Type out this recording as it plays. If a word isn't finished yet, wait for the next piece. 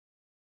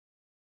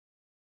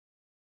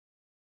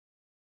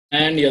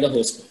And you're the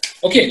host.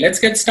 Okay, let's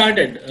get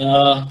started.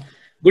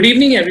 Good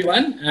evening,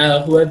 everyone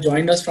who have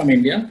joined us from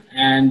India,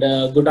 and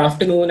good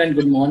afternoon and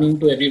good morning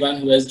to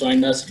everyone who has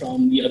joined us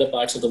from the other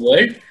parts of the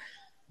world.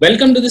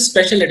 Welcome to this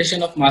special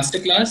edition of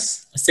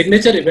Masterclass, a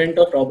signature event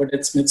of Robert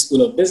H. Smith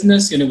School of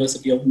Business,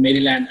 University of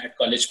Maryland at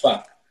College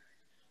Park.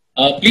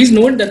 Please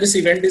note that this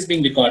event is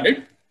being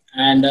recorded,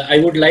 and I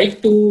would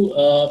like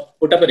to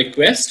put up a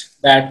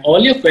request that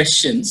all your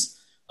questions,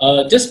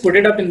 just put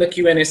it up in the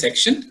Q&A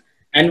section,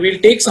 and we'll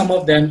take some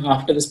of them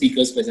after the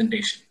speaker's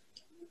presentation.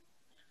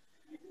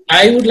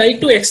 I would like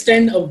to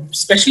extend a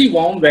especially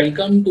warm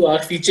welcome to our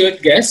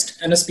featured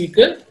guest and a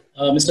speaker,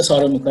 Mr.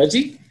 Saurabh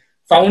Mukherjea,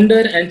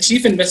 founder and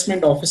chief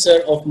investment officer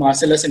of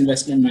Marcellus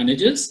Investment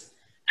Managers,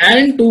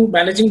 and to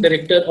managing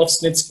director of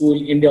Smith School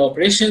India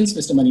Operations,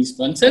 Mr. Manish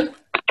Bansal.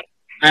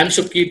 I am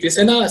Shubkirti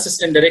Sena,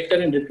 assistant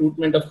director in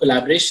recruitment of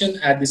collaboration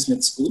at the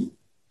Smith School.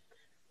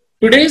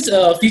 Today's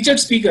featured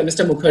speaker,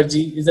 Mr.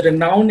 Mukherjea, is a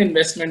renowned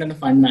investment and a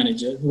fund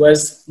manager who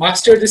has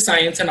mastered the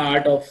science and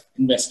art of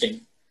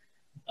investing.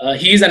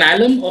 He is an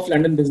alum of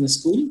London Business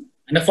School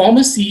and a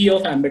former CEO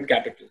of Ambit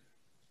Capital.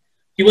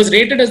 He was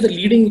rated as the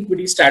leading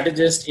equity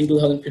strategist in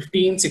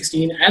 2015,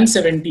 16, and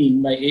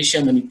 17 by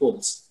Asia Money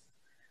polls.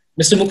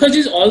 Mr. Mukherjea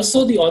is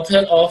also the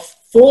author of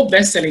 4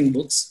 best-selling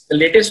books, the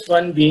latest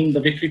one being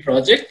The Victory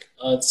Project,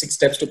 6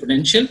 Steps to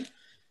Potential,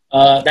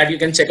 that you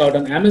can check out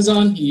on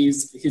Amazon.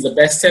 He's a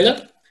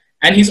bestseller.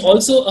 And he's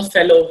also a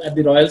fellow at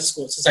the Royal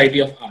Society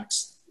of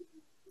Arts.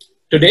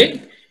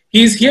 Today,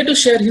 he is here to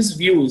share his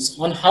views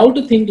on how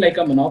to think like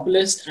a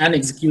monopolist and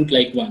execute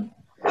like one.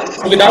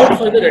 So without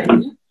further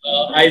ado,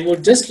 I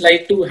would just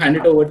like to hand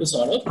it over to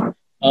Saurabh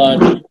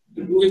to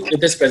do it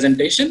with his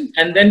presentation,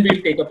 and then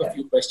we'll take up a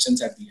few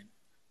questions at the end.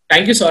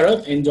 Thank you,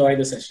 Saurabh. Enjoy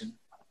the session.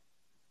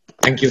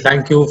 Thank you.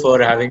 Thank you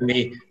for having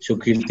me,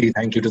 Shubkirti.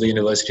 Thank you to the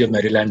University of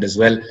Maryland as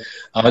well.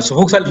 So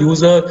folks, I'll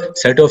use a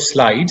set of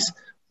slides.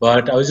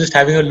 But I was just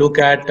having a look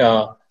at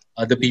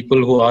the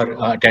people who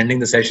are attending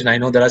the session. I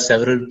know there are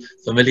several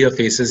familiar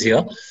faces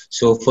here.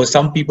 So for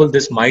some people,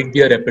 this might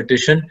be a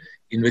repetition,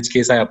 in which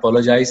case I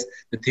apologize.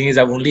 The thing is,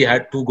 I've only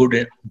had two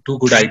good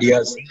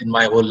ideas in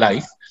my whole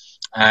life.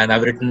 And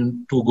I've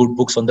written 2 good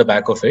books on the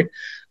back of it.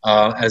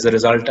 As a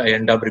result, I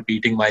end up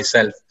repeating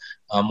myself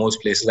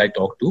most places I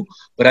talk to.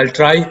 But I'll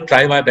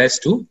try my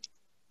best to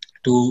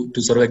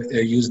sort of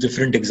use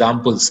different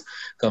examples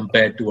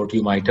compared to what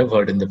you might have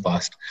heard in the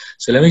past.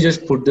 So let me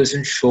just put this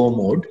in show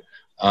mode.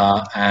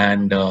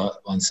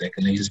 One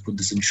second, let me just put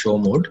this in show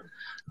mode,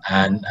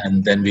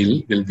 and then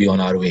we'll be on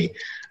our way.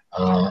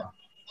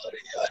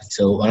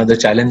 So one of the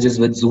challenges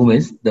with Zoom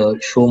is the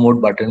show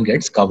mode button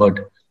gets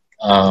covered.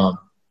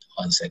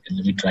 One second,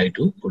 let me try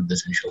to put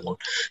this in show mode.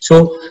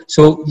 So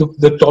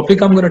the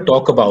topic I'm going to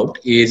talk about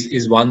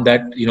is one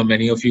that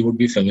many of you would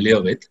be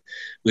familiar with,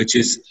 which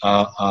is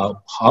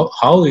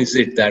how is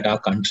it that our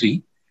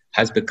country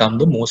has become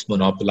the most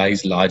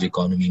monopolized large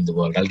economy in the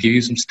world. I'll give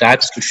you some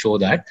stats to show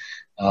that.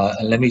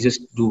 And let me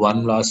just do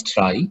one last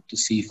try to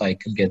see if I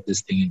can get this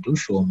thing into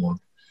show mode.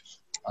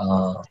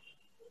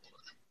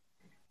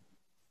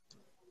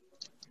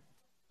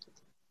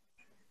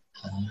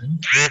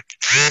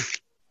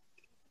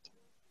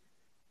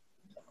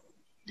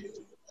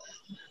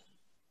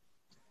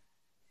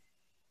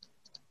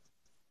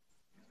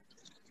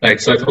 Right,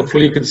 so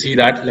hopefully you can see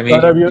that. Let me.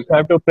 You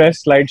have to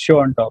press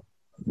slideshow on top.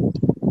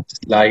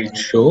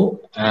 Slideshow,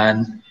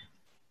 and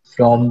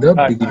from the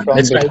beginning.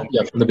 Let's try,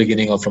 from the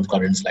beginning or from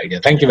current slide. Yeah,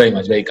 thank you very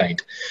much, very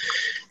kind.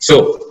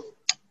 So,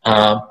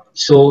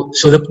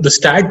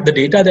 the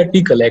data that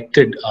we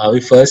collected,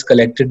 we first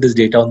collected this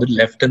data on the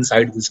left-hand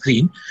side of the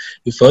screen.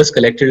 We first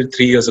collected it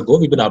 3 years ago.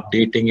 We've been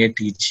updating it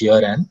each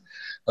year, and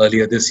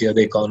earlier this year,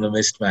 The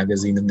Economist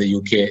magazine in the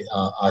UK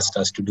asked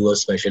us to do a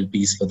special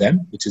piece for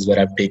them, which is where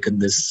I've taken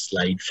this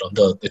slide from,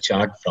 the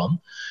chart from.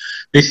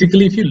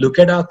 Basically, if you look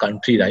at our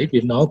country, right,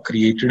 we've now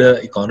created an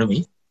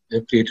economy.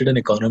 We've created an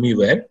economy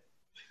where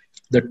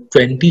the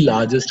 20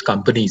 largest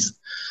companies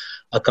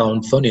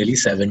account for nearly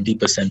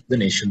 70% of the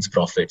nation's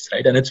profits,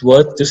 right? And it's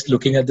worth just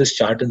looking at this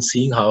chart and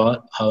seeing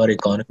how our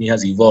economy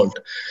has evolved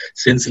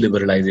since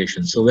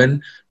liberalization. So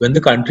when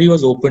the country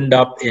was opened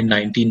up in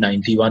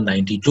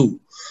 1991-92,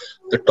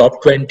 the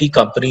top 20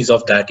 companies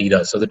of that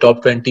era. So the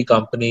top 20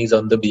 companies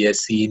on the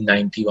BSE in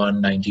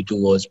 91-92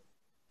 was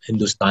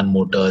Hindustan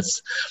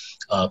Motors,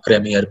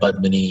 Premier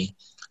Padmini,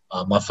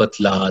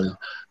 Mafatlal,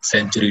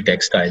 Century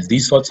Textiles.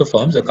 These sorts of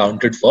firms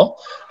accounted for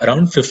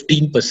around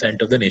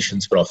 15% of the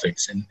nation's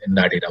profits in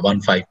that era,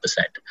 15%.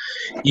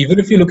 Even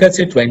if you look at,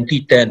 say,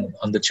 2010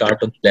 on the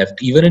chart on the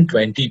left, even in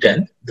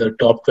 2010, the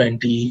top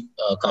 20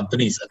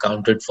 companies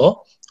accounted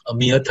for a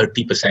mere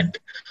 30%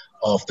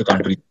 of the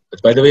country.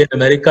 By the way, in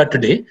America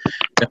today,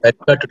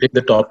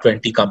 the top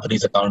 20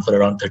 companies account for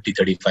around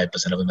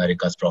 30-35% of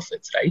America's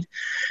profits, right?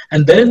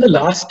 And then in the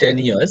last 10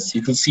 years,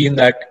 you'll see in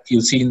that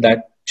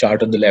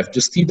chart on the left,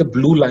 just see the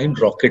blue line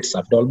rockets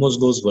up. It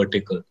almost goes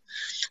vertical.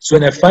 So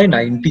in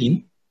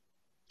FY19,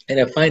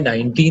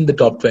 the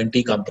top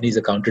 20 companies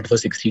accounted for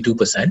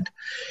 62%.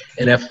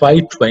 In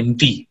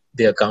FY20,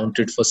 they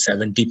accounted for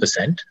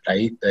 70%,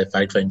 right? The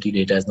FY20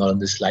 data is not on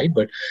this slide,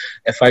 but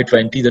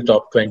FY20, the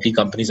top 20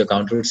 companies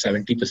accounted for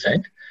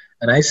 70%.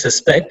 And I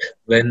suspect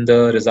when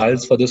the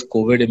results for this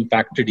COVID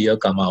impacted year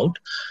come out,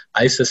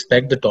 I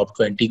suspect the top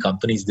 20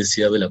 companies this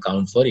year will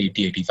account for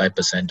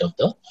 80-85% of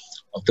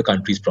the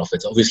country's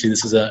profits. Obviously,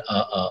 this is a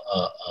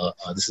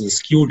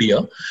skewed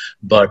year,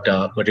 but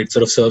it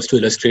sort of serves to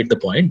illustrate the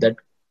point that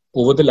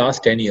over the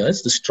last 10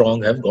 years, the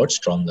strong have got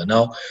stronger.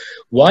 Now,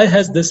 why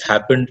has this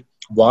happened?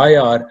 Why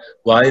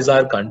is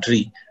our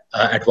country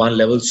at one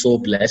level so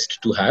blessed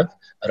to have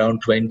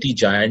around 20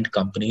 giant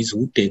companies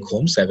who take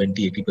home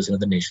 70-80% of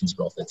the nation's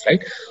profits,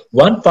 right?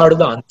 One part of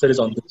the answer is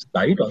on this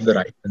slide, on the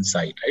right-hand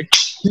side, right?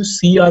 You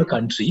see our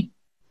country.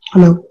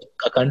 Hello.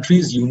 Our country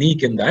is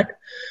unique in that.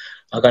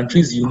 If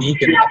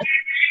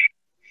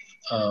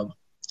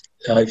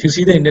you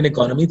see the Indian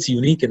economy, it's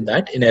unique in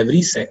that in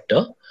every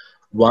sector,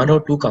 one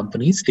or two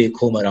companies take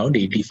home around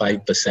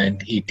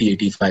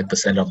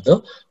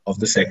 85% of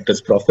the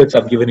sector's profits.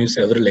 I've given you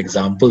several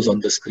examples on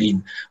the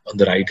screen on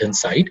the right hand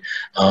side.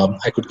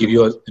 I could give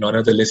you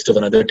another list of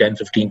another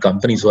 10-15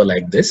 companies who are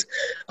like this.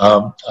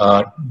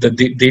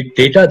 The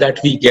data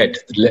that we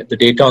get, the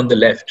data on the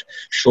left,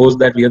 shows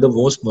that we are the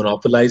most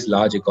monopolized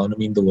large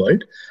economy in the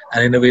world,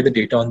 and in a way the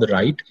data on the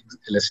right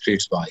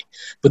illustrates why.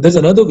 But there's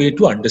another way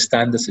to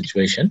understand the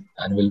situation,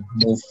 and we'll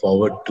move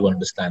forward to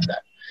understand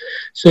that.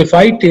 So if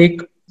I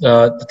take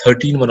the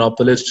 13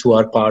 monopolists who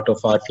are part of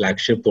our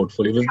flagship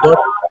portfolio, we've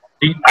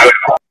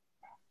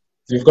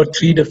got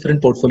three different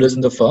portfolios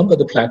in the firm, but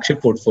the flagship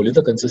portfolio,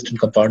 the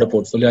consistent compounder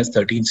portfolio, has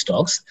 13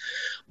 stocks.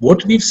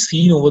 What we've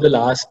seen over the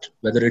last,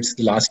 whether it's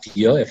the last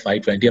year,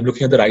 FY20, I'm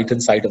looking at the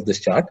right-hand side of this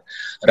chart,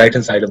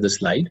 right-hand side of the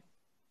slide.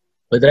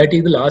 Whether I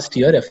take the last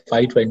year,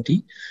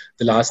 FY20,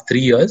 the last 3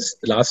 years,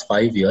 the last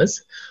 5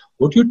 years,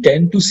 what you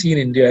tend to see in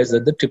India is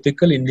that the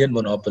typical Indian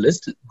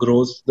monopolist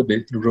grows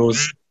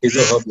his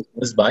or her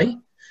business by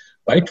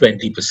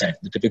 20%.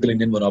 The typical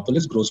Indian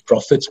monopolist grows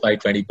profits by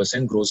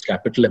 20%, grows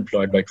capital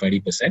employed by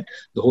 20%.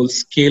 The whole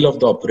scale of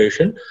the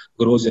operation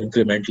grows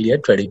incrementally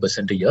at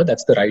 20% a year.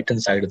 That's the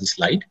right-hand side of the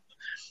slide.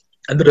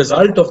 And the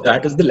result of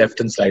that is the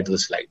left-hand side of the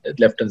slide. The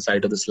left-hand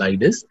side of the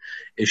slide is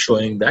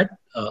showing that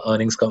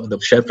the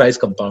share price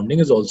compounding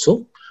is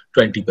also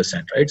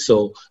 20%, right?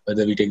 So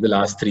whether we take the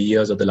last 3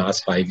 years or the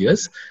last 5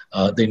 years,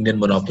 the Indian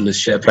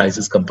monopolist share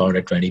prices compound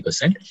at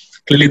 20%.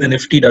 Clearly, the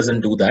Nifty doesn't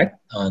do that.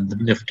 The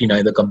Nifty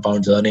neither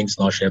compounds earnings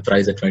nor share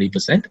price at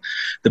 20%.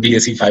 The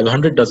BSE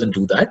 500 doesn't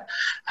do that.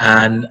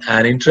 And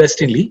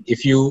interestingly,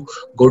 if you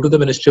go to the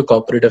Ministry of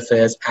Corporate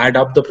Affairs, add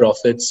up the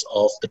profits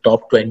of the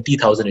top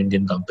 20,000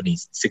 Indian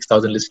companies,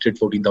 6,000 listed,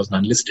 14,000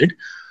 unlisted,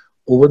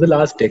 over the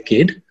last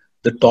decade,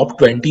 the top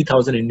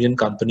 20,000 Indian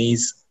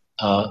companies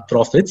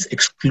profits,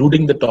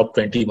 excluding the top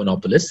 20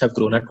 monopolists, have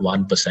grown at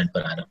 1%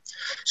 per annum.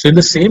 So in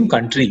the same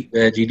country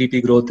where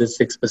GDP growth is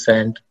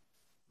 6%,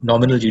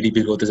 nominal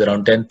GDP growth is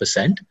around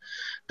 10%,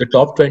 the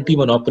top 20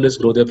 monopolists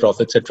grow their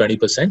profits at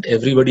 20%.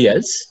 Everybody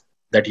else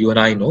that you and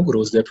I know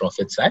grows their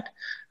profits at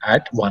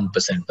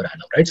 1% per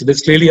annum, right? So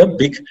there's clearly a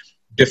big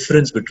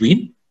difference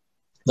between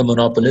the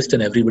monopolist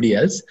and everybody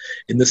else.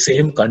 In the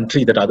same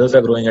country that others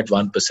are growing at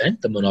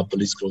 1%, the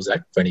monopolist grows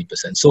at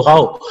 20%. So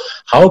how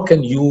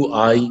can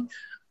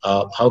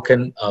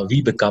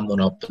we become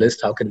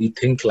monopolists? How can we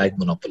think like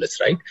monopolists,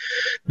 right?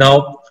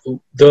 Now,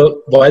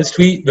 whilst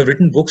we've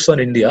written books on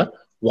India,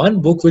 one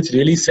book which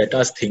really set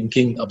us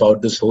thinking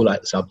about this whole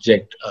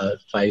subject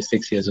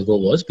 5-6 years ago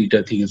was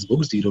Peter Thiel's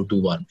book 0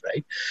 to 1,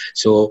 right?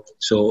 So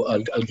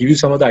I'll give you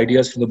some of the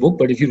ideas from the book,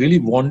 but if you really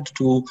want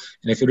to,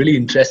 and if you're really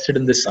interested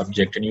in this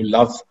subject and you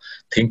love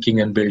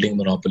thinking and building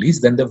monopolies,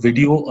 then the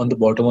video on the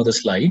bottom of the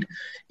slide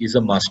is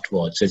a must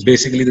watch. So it's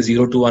basically the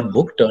 0 to 1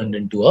 book turned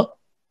into a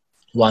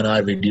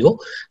 1-hour video,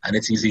 and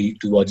it's easy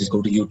to watch. Just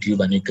go to YouTube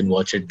and you can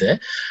watch it there.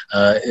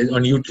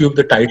 On YouTube,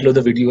 the title of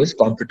the video is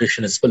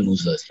 "Competition is for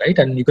Losers," right?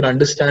 And you can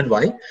understand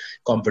why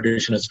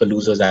competition is for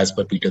losers as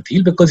per Peter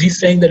Thiel, because he's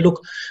saying that,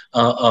 look,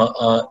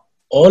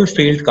 all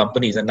failed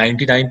companies, and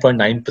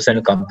 99.9%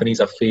 of companies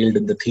have failed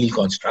in the Thiel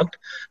construct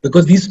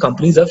because these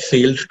companies have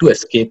failed to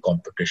escape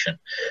competition.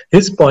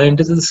 His point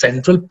is that the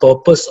central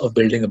purpose of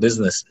building a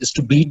business is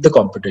to beat the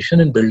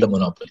competition and build a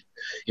monopoly.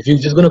 If you're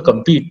just going to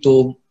compete,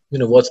 so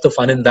what's the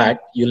fun in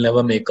that? You'll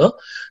never make a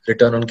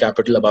return on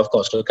capital above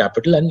cost of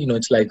capital, and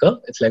it's like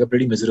a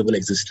pretty miserable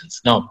existence.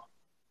 Now,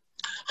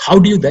 how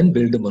do you then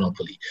build a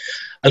monopoly?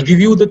 I'll give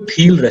you the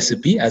Thiel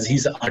recipe as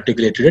he's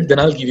articulated it. Then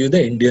I'll give you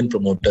the Indian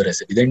promoter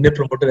recipe. The Indian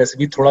promoter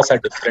recipe thoda sa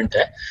different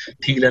hai.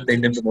 Thiel and the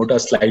Indian promoter are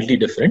slightly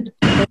different.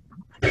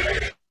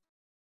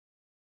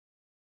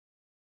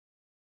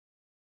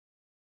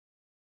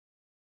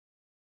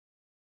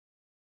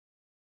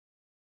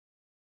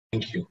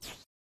 Thank you.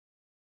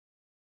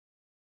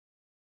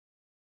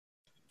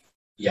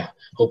 Yeah,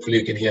 hopefully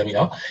you can hear me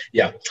now.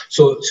 Yeah,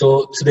 so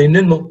the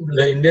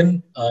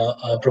Indian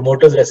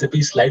promoter's recipe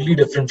is slightly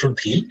different from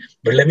Thiel.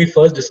 But let me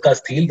first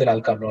discuss Thiel, then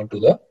I'll come on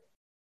to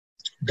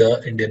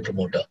the Indian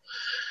promoter.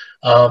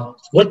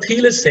 What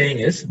Thiel is saying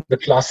is the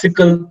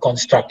classical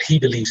construct he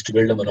believes to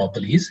build a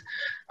monopoly is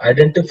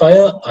Identify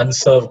a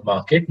unserved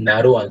market,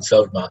 narrow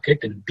unserved market.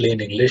 In plain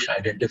English,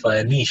 identify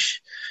a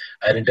niche.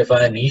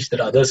 Identify a niche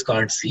that others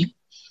can't see.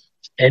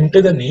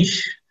 Enter the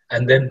niche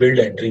and then build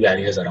entry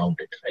barriers around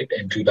it, right?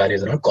 Entry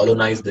barriers around,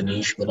 colonize the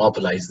niche,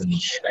 monopolize the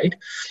niche, right?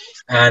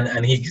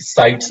 And he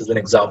cites as an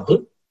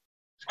example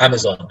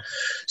Amazon.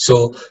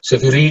 So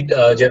if you read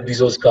Jeff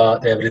Bezos'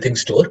 The Everything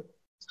Store,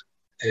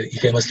 he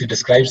famously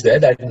describes there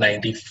that in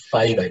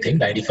 95, I think,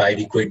 95,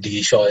 he quit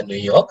D. Shaw in New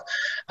York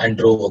and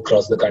drove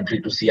across the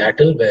country to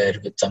Seattle, where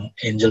with some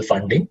angel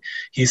funding,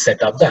 he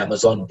set up the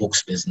Amazon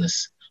books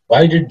business.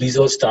 Why did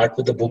Bezos start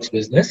with the books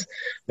business?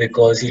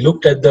 Because he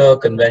looked at the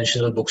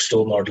conventional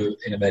bookstore model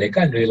in America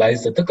and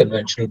realized that the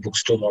conventional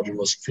bookstore model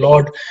was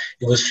flawed.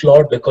 It was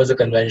flawed because a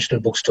conventional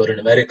bookstore in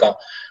America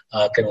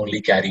can only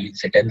carry,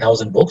 say,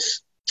 10,000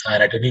 books.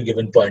 And at any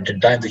given point in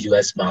time, the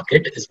US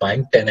market is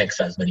buying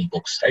 10x as many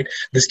books, right?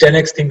 This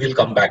 10x thing will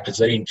come back to. It's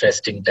very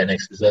interesting.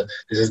 10x.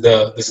 This is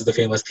the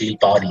famous Thiel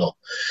power law.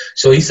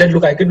 So he said,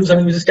 look, I can do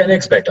something which is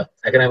 10x better.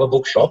 I can have a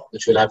bookshop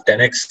which will have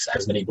 10x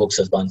as many books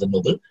as Barnes and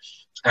Noble,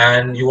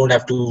 and you won't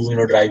have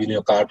to drive in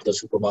your car to the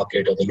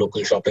supermarket or the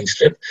local shopping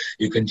strip.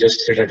 You can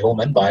just sit at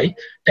home and buy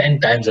 10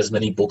 times as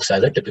many books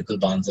as a typical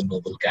Barnes and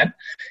Noble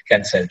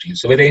can sell to you.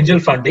 So with angel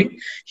funding,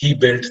 he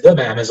built the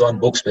Amazon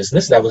books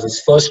business. That was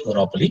his first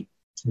monopoly.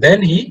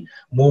 Then he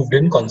moved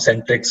in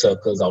concentric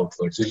circles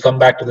outwards. We'll come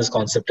back to this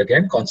concept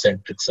again,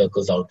 concentric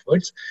circles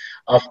outwards.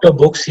 After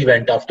books, he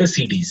went after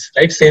CDs,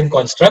 right? Same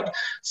construct.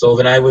 So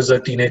when I was a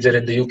teenager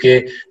in the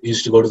UK, we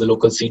used to go to the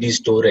local CD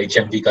store,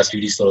 HMV ka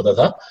CD store hota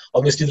tha.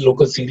 Obviously, the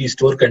local CD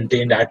store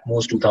contained at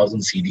most 2,000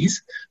 CDs,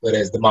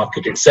 whereas the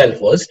market itself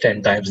was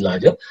 10 times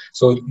larger.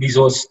 So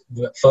Bezos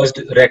first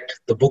wrecked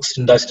the books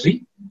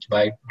industry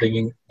by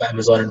bringing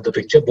Amazon into the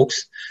picture,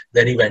 books.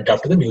 Then he went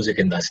after the music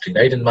industry,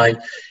 right? In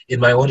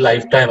my own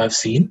lifetime, I've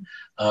seen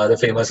the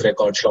famous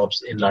record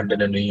shops in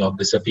London and New York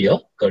disappear,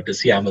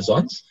 courtesy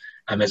Amazon's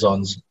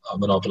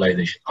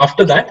monopolization.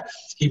 After that,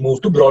 he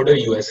moved to broader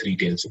US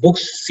retail. So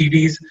books,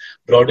 CDs,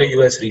 broader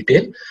US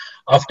retail.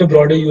 After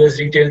broader US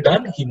retail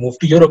done, he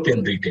moved to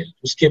European retail.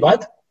 Uske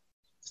baad,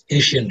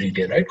 Asian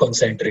retail, right?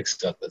 Concentric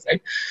circles,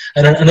 right?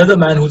 And another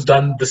man who's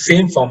done the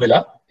same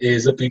formula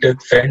is a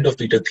friend of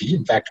Peter Thiel,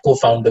 in fact,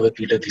 co-founder with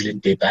Peter Thiel in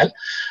PayPal,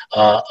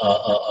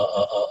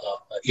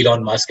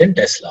 Elon Musk and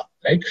Tesla,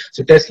 right?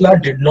 So Tesla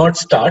did not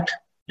start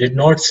with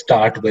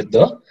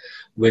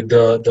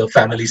the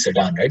family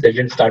sedan, right? They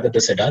didn't start with the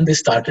sedan. They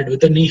started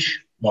with a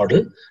niche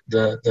model,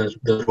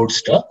 the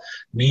Roadster,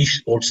 niche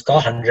sports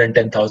car,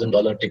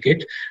 $110,000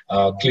 ticket,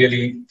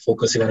 clearly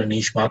focusing on a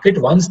niche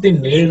market. Once they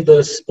nailed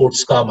the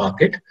sports car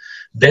market,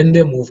 then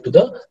they moved to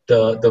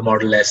the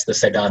Model S, the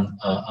sedan,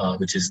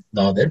 which is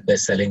now their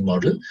best-selling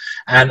model.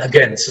 And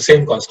again, it's the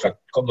same construct.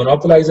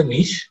 Monopolize a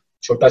niche,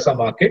 chota sa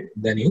market,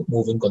 then you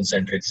move in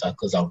concentric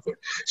circles outward.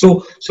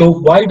 So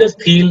why does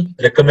Thiel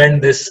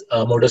recommend this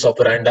modus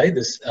operandi,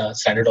 this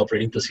standard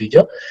operating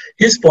procedure?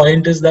 His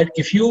point is that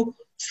if you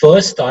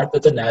first start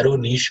with a narrow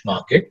niche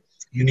market,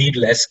 you need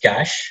less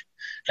cash,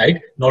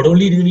 right? Not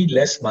only do you need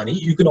less money,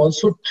 you can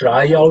also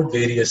try out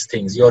various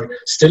things. You're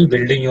still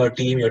building your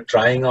team, you're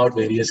trying out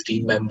various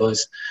team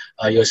members,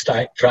 you're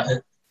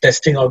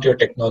testing out your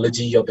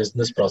technology, your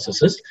business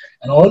processes,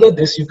 and all of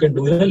this you can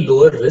do in a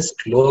lower risk,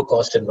 lower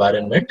cost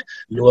environment,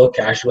 lower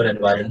cash burn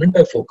environment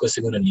by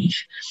focusing on a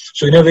niche.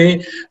 So in a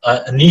way,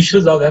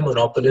 niches are where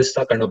monopolists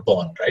are kind of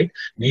born, right?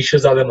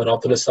 Niches are where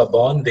monopolists are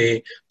born.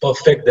 They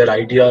perfect their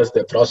ideas,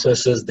 their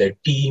processes, their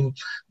team,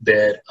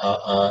 their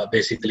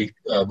basically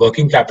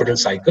working capital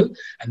cycle.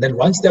 And then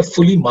once they're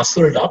fully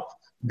muscled up,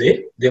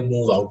 they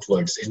move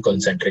outwards in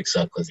concentric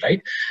circles,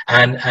 right?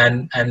 And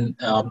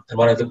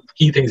one of the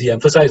key things he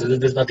emphasizes is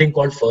there's nothing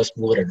called first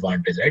mover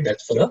advantage, right?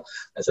 That's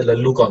a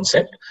Lallu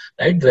concept,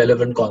 right? The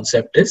relevant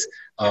concept is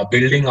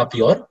building up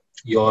your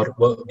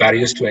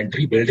barriers to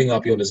entry, building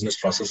up your business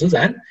processes,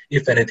 and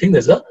if anything,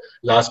 there's a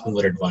last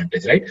mover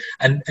advantage, right?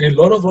 And a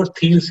lot of what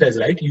Thiel says,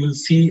 right? You will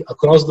see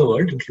across the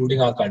world,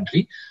 including our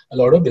country, a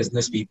lot of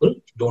business people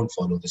don't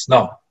follow this.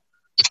 Now,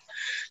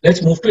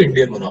 let's move to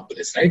Indian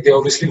monopolists, right? They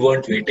obviously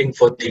weren't waiting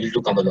for Thiel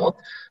to come along.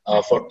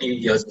 40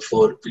 years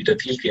before Peter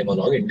Thiel came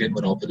along, Indian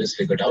monopolists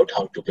figured out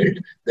how to build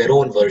their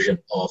own version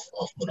of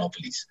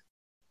monopolies.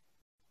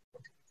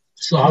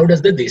 So how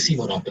does the Desi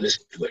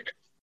monopolist do it?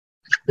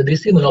 The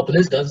Desi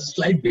monopolist does a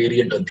slight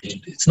variant on Thiel.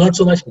 It's not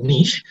so much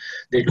niche.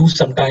 They do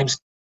sometimes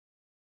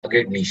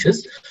target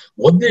niches.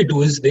 What they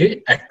do is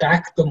they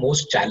attack the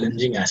most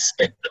challenging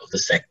aspect of the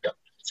sector.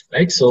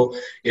 Right, so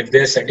if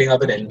they're setting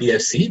up an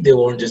NBFC, they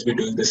won't just be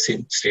doing the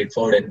same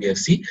straightforward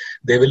NBFC.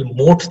 They will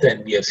moat the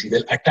NBFC.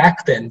 They'll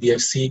attack the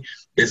NBFC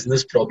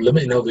business problem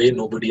in a way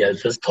nobody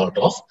else has thought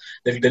of.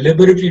 They'll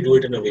deliberately do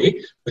it in a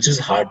way which is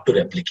hard to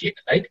replicate.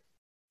 Right.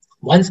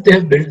 Once they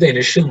have built the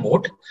initial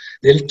moat,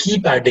 they'll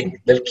keep adding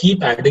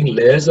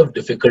layers of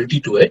difficulty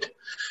to it,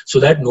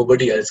 so that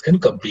nobody else can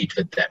compete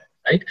with them.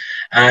 Right,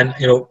 and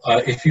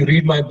if you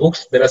read my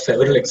books, there are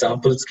several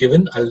examples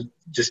given. I'll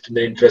just, in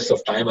the interest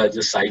of time, I'll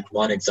just cite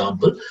one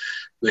example.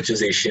 which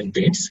is Asian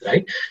Paints,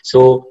 right?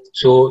 So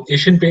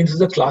Asian Paints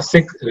is a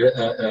classic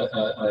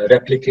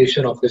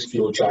replication of this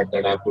flow chart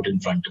that I put in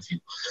front of you.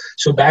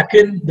 So back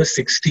in the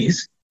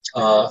 60s,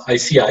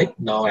 ICI,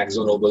 now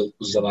AkzoNobel,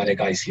 उस ज़माने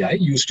का ICI,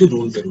 used to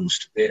rule the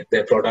roost.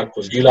 Their product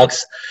was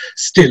Dulux.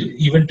 Still,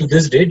 even to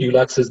this day,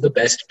 Dulux is the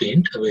best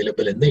paint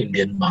available in the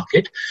Indian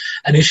market.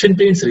 And Asian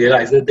Paints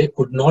realized that they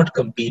could not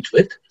compete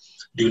with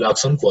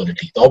Dulux on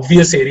quality. The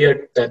obvious area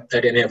that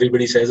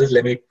everybody says is,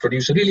 let me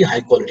produce a really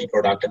high quality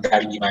product and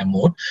that'll be my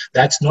mode.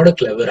 That's not a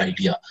clever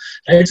idea,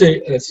 right?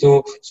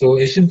 So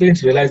Asian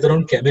Paints realized that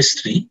on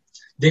chemistry,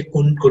 they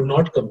could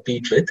not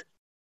compete with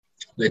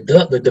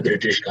the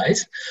British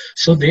guys.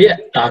 So they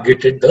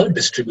targeted the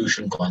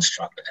distribution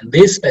construct, and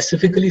they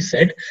specifically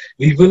said,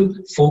 we will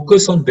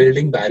focus on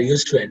building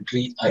barriers to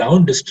entry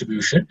around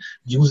distribution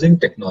using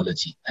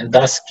technology. And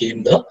thus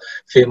came the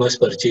famous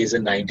purchase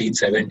in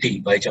 1970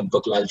 by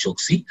Champaklal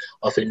Choksi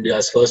of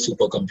India's first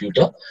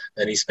supercomputer.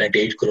 Then he spent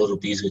 8 crore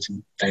rupees, which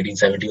in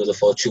 1970 was a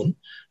fortune,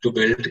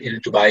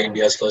 to buy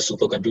India's first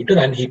supercomputer,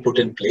 and he put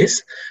in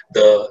place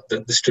the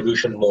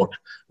distribution moat,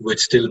 which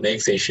still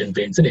makes Asian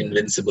Paints an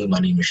invincible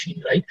money machine,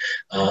 right?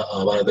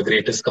 One of the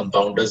greatest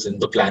compounders in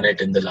the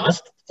planet in the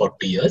last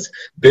 40 years,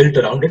 built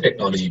around a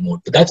technology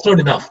moat. But that's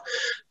not enough.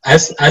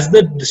 As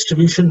the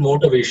distribution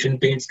moat of Asian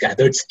Paints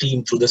gathered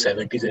steam through the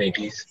 70s and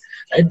 80s,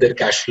 right, their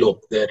cash flow,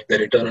 their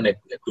return on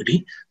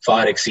equity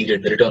far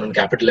exceeded, the return on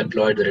capital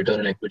employed, the return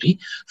on equity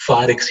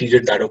far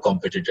exceeded that of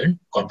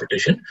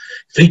competition.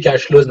 Free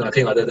cash flow is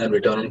nothing other than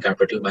return on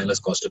capital minus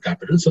cost of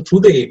capital. So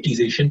through the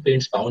 80s, Asian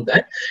Paints found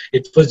that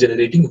it was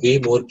generating way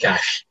more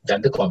cash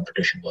than the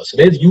competition was. So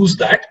they used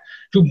that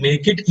to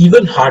make it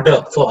even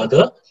harder for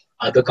other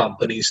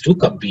companies to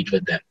compete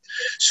with them.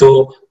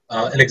 So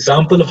an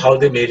example of how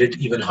they made it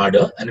even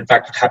harder, and in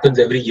fact it happens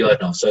every year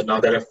now. So now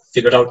that I've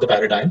figured out the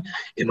paradigm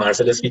in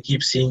Marcellus, we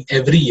keep seeing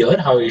every year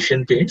how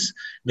Asian Paints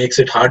makes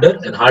it harder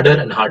and harder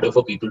and harder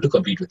for people to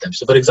compete with them.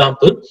 So for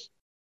example,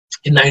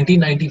 in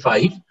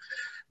 1995,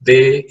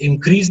 they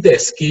increased the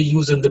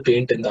SKUs in the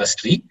paint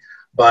industry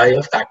by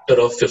a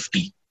factor of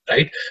 50.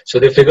 Right? So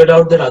they figured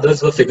out that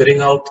others were figuring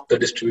out the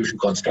distribution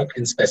construct,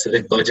 in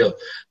specific Bajaj.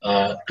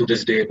 To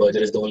this day,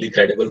 Bajaj is the only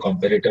credible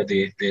competitor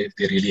they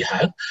really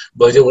have.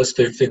 Bajaj was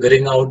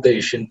figuring out the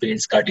Asian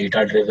Paints ka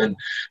data-driven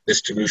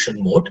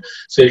distribution mode.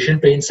 So Asian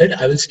Paints said,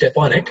 I will step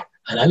on it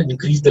and I'll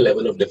increase the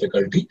level of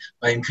difficulty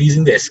by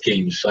increasing the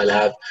SKUs. So I'll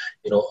have,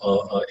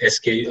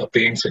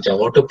 paints which are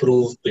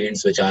waterproof,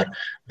 paints which are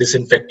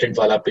disinfectant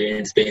wala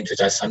paints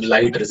which are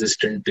sunlight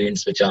resistant,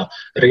 paints which are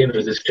rain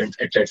resistant,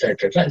 etc.,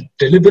 etc.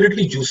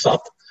 Deliberately juice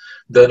up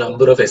the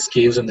number of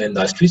SKUs in the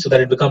industry so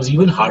that it becomes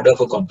even harder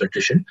for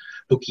competition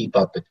to keep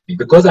up with me.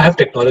 Because I have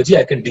technology,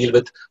 I can deal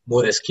with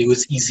more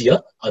SKUs easier,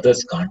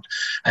 others can't.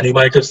 And you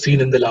might have seen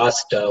in the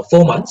last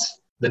 4 months,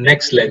 the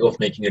next leg of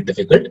making it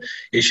difficult,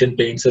 Asian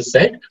Paints has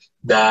said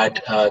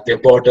that they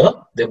bought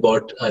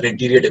an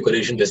interior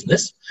decoration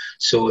business.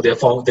 So they're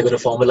going to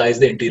formalize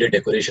the interior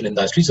decoration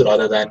industry. So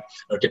rather than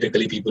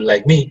typically people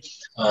like me,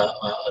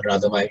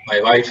 rather my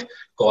wife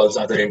calls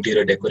other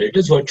interior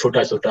decorators who are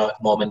chota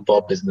mom and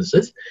pop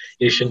businesses,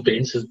 Asian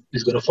Paints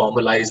is going to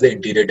formalize the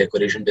interior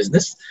decoration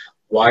business.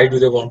 Why do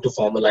they want to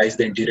formalize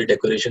the interior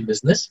decoration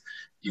business?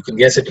 You can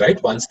guess it,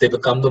 right? Once they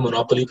become the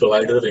monopoly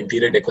provider of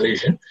interior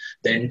decoration,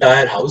 the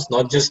entire house,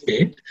 not just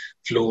paint,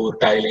 floor,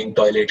 tiling,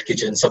 toilet,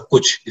 kitchen, sab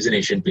kuch is in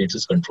Asian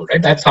Paints' control,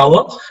 right? That's how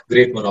a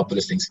great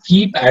monopolist thinks.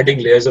 Keep adding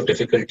layers of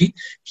difficulty,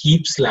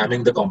 keep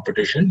slamming the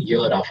competition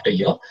year after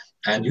year,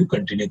 and you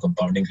continue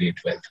compounding great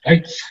wealth,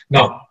 right?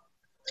 Now,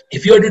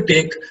 if you are to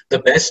take the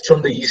best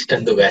from the East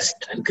and the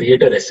West and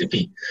create a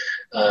recipe,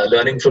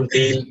 learning from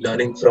Thiel,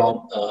 learning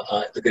from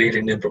the great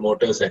Indian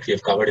promoters that we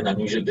have covered in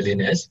Unusual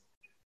Billionaires,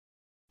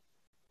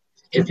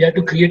 if you had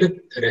to create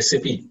a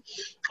recipe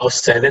of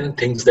 7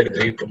 things that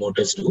great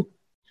promoters do,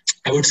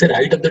 I would say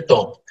right at the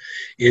top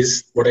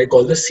is what I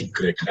call the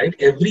secret, right?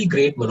 Every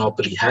great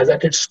monopoly has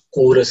at its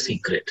core a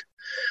secret.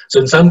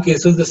 So in some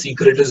cases, the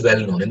secret is well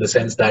known in the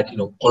sense that,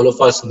 all of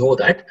us know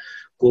that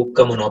Coke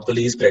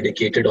monopoly is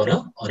predicated on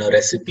a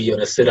recipe,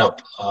 on a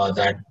syrup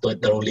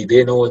but only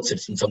they know. It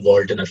sits in some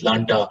vault in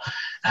Atlanta,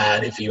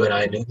 and if you and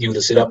I knew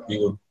the syrup, we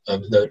would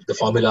the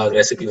formula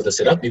recipe of the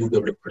syrup, we would be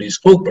able to produce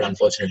Coke, but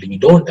unfortunately we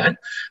don't, and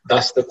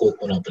thus the Coke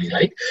monopoly,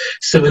 right?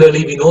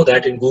 Similarly, we know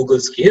that in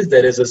Google's case,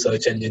 there is a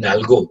search engine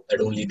algo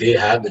that only they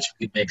have, which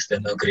makes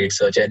them a great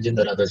search engine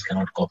that others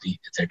cannot copy,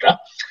 etc.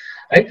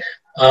 Right?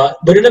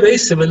 But in a very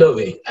similar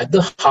way, at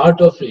the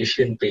heart of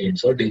Asian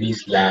Paints or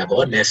Divi's Lab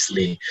or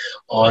Nestle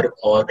or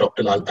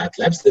Dr. Lal Path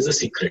Labs, there's a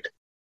secret.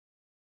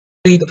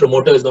 The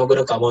promoter is not going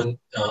to come on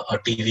a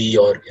TV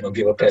or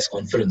give a press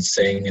conference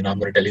saying, I'm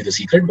going to tell you the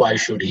secret. Why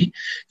should he?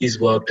 He's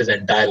worked his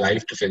entire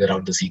life to figure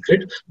out the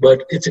secret.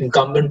 But it's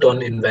incumbent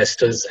on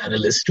investors,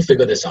 analysts to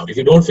figure this out. If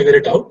you don't figure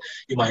it out,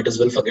 you might as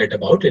well forget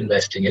about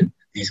investing in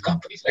these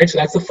companies, right? So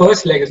that's the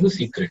first leg, is the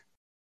secret.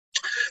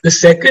 The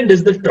second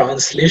is the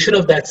translation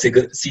of that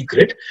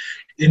secret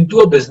into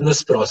a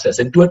business process,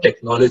 into a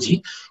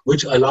technology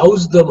which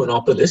allows the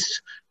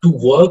monopolist to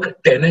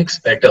work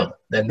 10x better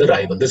then the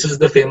rival. This is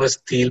the famous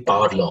Thiel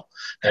power law,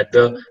 that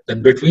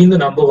then between the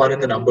number one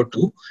and the number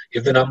two,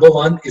 if the number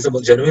one is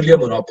genuinely a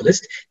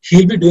monopolist,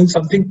 he'll be doing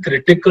something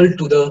critical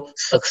to the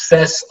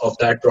success of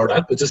that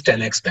product, which is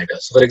 10x better.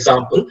 So, for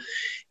example,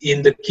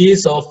 in the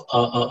case of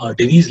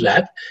Divi's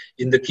Lab,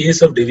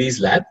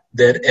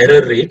 their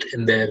error rate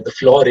in the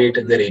flaw rate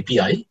in their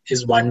API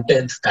is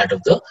 1/10 that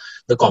of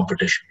the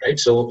competition, right?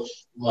 So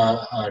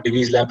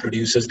Divi's Lab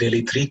produces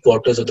nearly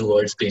 3/4 of the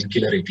world's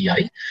painkiller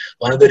API.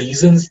 One of the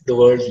reasons the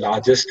world's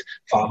largest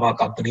pharma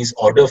companies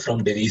order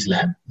from Divi's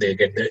Lab, they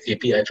get their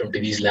API from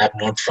Divi's Lab,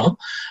 not from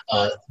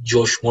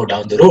Joshmo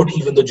down the road,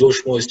 even though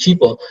Joshmo is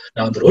cheaper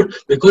down the road,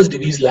 because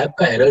Divi's Lab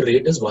ka error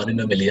rate is 1 in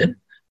a million.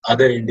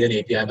 Other Indian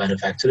API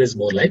manufacturer is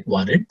more like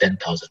 1 in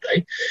 10,000,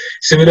 right?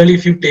 Similarly,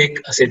 if you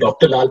take, say,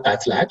 Dr. Lal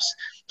Path Labs,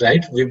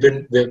 right? We've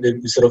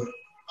sort of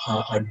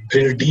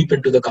drilled deep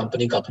into the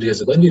company a couple of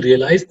years ago, and we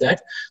realized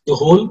that the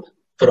whole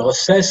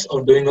process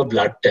of doing a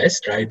blood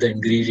test, right? The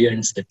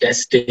ingredients, the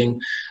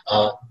testing,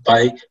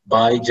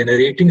 by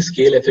generating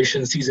scale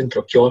efficiencies in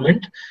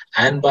procurement,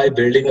 and by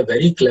building a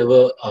very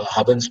clever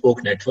hub and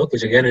spoke network,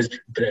 which again is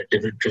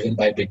driven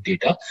by big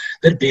data,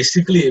 they're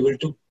basically able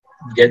to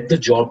get the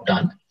job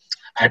done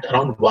at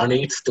around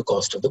 1/8 the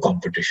cost of the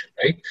competition,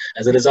 right?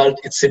 As a result,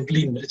 it's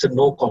a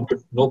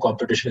no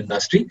competition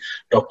industry.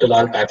 Dr.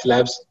 Lal Path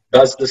Labs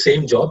does the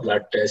same job,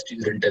 blood test,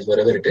 urine test,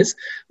 whatever it is,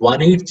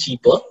 1/8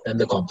 cheaper than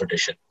the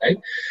competition, right?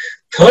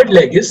 Third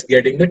leg is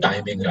getting the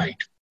timing right.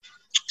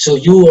 So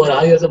you or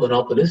I as a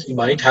monopolist, we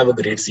might have a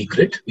great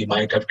secret. We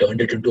might have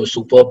turned it into a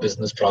super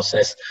business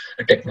process,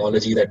 a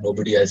technology that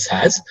nobody else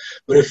has.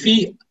 But if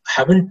we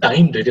haven't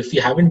timed it, if we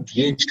haven't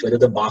gauged whether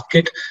the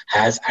market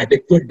has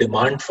adequate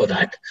demand for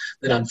that,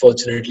 then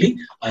unfortunately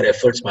our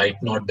efforts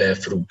might not bear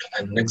fruit.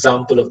 And an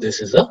example of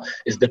this is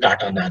the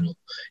Tata Nano,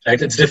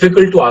 right? It's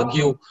difficult to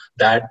argue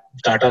that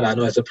Tata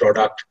Nano as a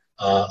product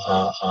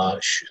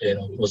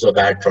was a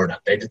bad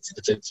product, right?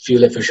 It's a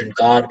fuel efficient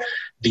car.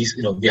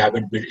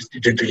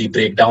 It didn't really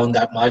break down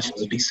that much. It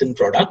was a decent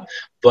product,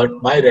 but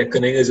my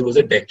reckoning is it was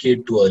a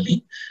decade too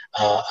early,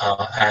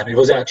 and it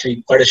was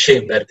actually quite a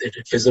shame that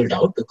it fizzled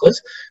out, because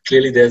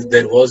clearly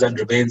there was and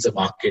remains a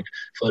market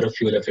for a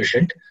fuel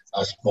efficient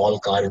small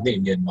car in the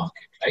Indian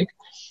market, right?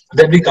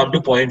 Then we come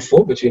to point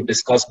 4, which we have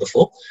discussed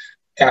before: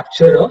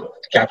 capture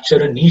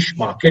a niche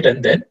market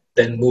and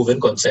then move in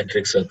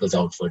concentric circles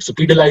outwards. So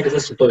Pidilite is a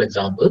super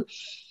example.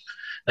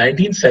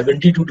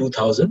 1970 to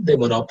 2000, they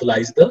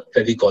monopolized the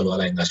Fevicol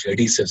wala industry,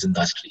 adhesives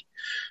industry.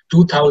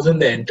 2000,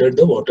 they entered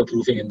the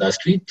waterproofing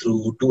industry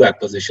through 2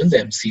 acquisitions,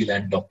 M-Seal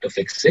and Dr.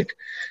 Fixit.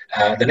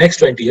 The next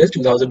 20 years,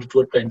 2000 to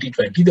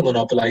 2020, they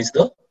monopolized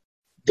the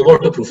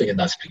waterproofing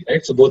industry,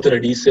 right? So both in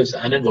adhesives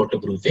and in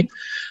waterproofing,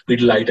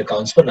 Pidilite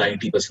accounts for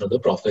 90% of the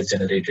profits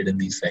generated in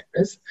these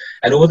sectors.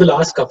 And over the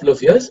last couple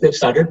of years, they've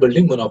started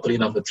building monopoly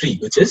number 3,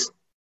 which is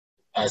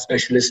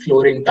specialist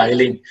flooring,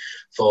 tiling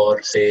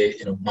for, say,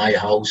 my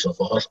house, or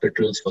for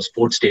hospitals, for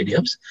sports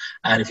stadiums.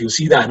 And if you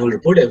see the annual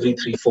report, every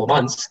 3-4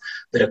 months,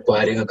 they're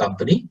acquiring a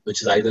company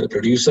which is either a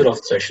producer of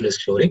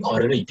specialist flooring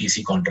or an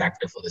EPC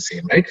contractor for the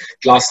same, right?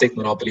 Classic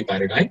monopoly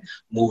paradigm,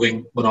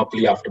 moving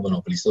monopoly after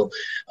monopoly. So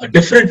a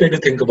different way to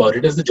think about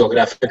it is the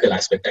geographical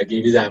aspect. I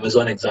gave you the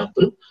Amazon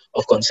example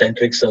of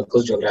concentric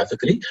circles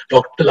geographically.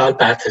 Dr. Lal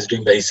Path is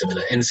doing very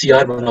similar.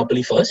 NCR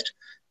monopoly first,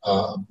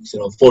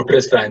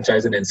 fortress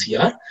franchise in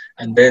NCR,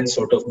 and then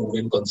sort of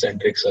moving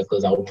concentric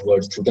circles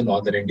outwards through the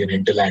northern Indian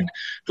hinterland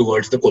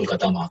towards the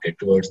Kolkata market,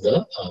 towards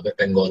the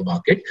Bengal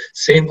market.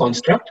 Same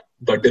construct,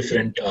 but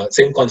different.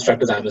 Same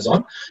construct as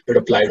Amazon, but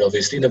applied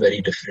obviously in a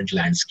very different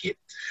landscape.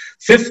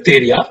 Fifth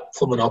area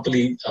for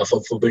monopoly,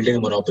 for building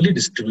a monopoly: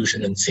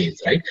 distribution and sales,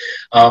 right?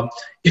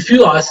 If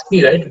you ask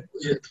me, right,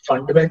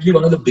 fundamentally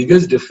one of the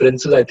biggest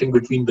differences I think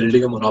between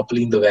building a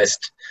monopoly in the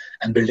West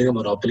and building a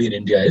monopoly in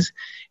India is,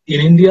 in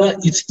India,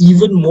 it's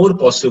even more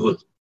possible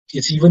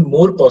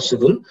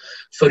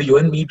for you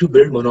and me to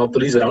build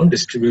monopolies around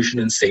distribution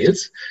and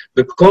sales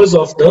because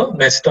of the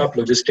messed up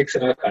logistics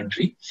in our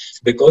country.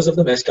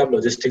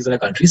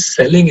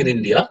 Selling in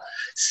India,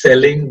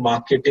 selling,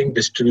 marketing,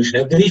 distribution,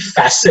 every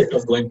facet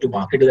of going to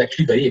market is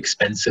actually very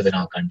expensive in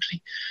our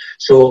country.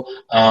 So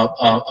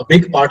a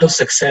big part of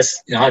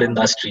success in our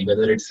industry,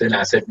 whether it's in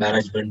asset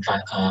management,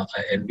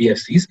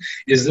 NBFCs,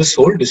 is this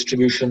whole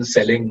distribution,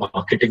 selling,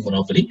 marketing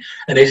monopoly.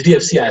 And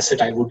HDFC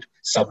Asset, I would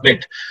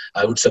submit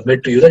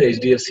to you that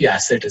HDFC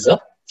Asset is a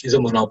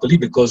monopoly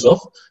because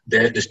of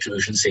their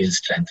distribution sales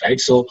strength, right?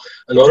 So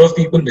a lot of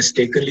people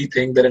mistakenly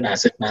think that an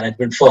asset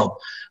management firm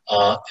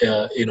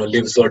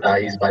lives or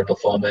dies by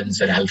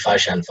performance and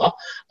alpha.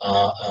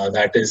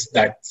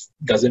 That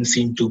doesn't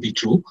seem to be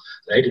true,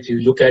 right? If you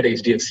look at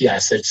HDFC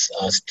Asset's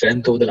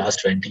strength over the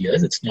last 20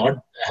 years, it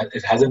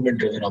hasn't been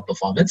driven on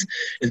performance.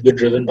 It's been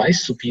driven by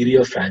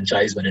superior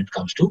franchise when it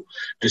comes to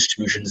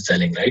distribution and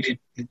selling, right?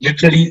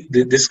 Literally,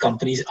 this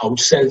company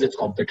outsells its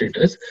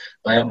competitors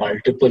by a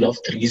multiple of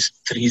 3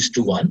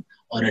 to 1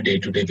 on a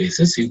day-to-day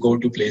basis. You go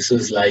to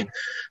places like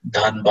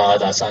Dhanbad,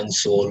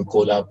 Asansol,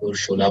 Kolhapur,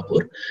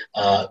 Sholapur.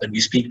 When we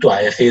speak to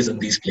IFAs in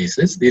these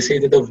places, they say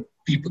that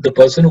the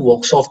person who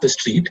walks off the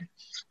street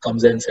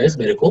comes and says,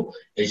 "Mere ko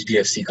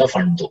HDFC ka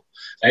fund do."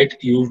 Right?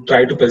 You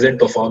try to present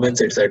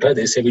performance, etc.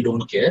 They say, "We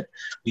don't care.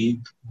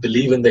 We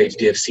believe in the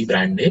HDFC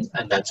brand name,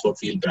 and that's what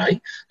we'll buy.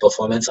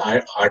 Performance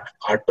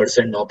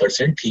 8%,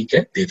 9%, theek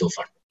hai, de do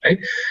fund." Right?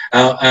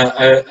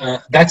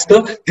 That's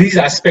these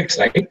aspects,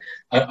 right?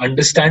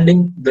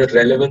 Understanding the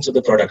relevance of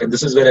the product, and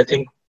this is where I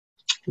think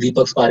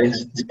Deepak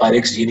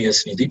Parekh's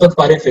genius. Deepak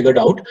Parekh figured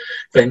out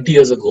 20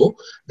 years ago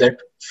that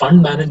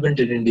fund management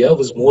in India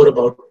was more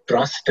about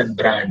trust and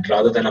brand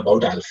rather than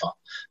about alpha.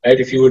 Right?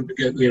 If you would,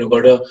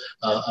 got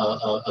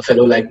a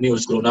fellow like me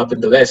who's grown up in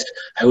the West,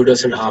 I would have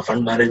said,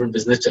 fund management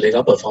business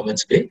chalega,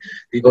 performance pay.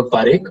 Deepak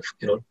Parekh,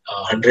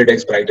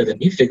 100x brighter than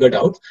me, figured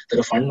out that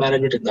a fund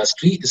management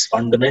industry is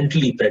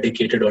fundamentally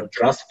predicated on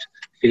trust,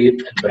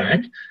 faith, and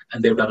brand,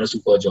 and they've done a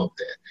super job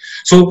there.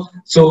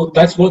 So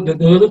that's what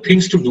those are the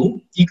things to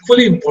do.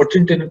 Equally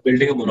important in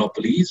building a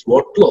monopoly is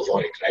what to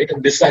avoid, right?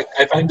 And this I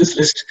find this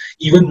list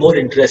even more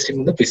interesting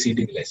than the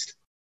preceding list.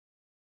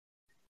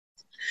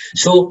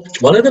 So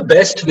one of the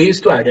best ways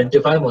to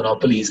identify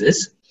monopolies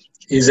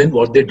is in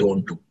what they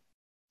don't do.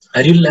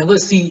 And you'll never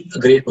see a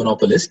great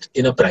monopolist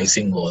in a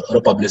pricing war or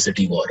a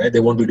publicity war, right? They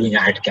won't be doing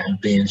ad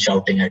campaigns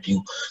shouting at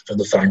you from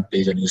the front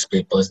page of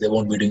newspapers. They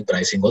won't be doing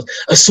pricing wars.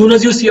 As soon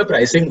as you see a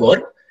pricing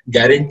war,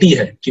 guarantee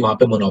hai ki wahan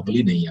pe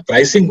monopoly nahi hai.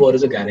 Pricing war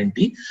is a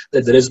guarantee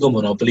that there is no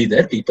monopoly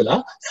there. People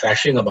are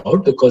thrashing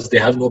about because they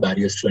have no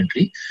barriers to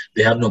entry.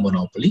 They have no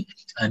monopoly.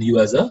 And you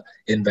as a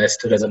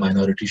investor, as a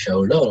minority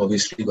shareholder, are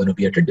obviously going to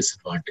be at a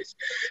disadvantage.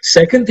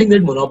 Second thing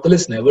that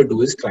monopolists never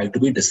do is try to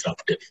be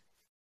disruptive.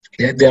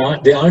 They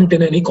aren't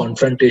in any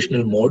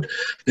confrontational mode.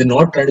 They're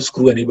not trying to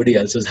screw anybody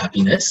else's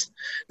happiness.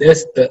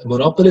 The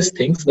monopolist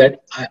thinks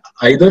that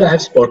either I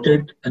have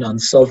spotted an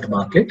unserved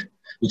market,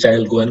 which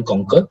I'll go and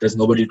conquer. There's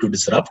nobody to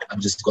disrupt. I'm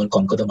just going to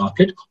conquer the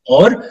market.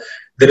 Or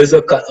there's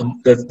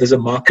a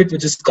market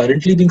which is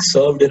currently being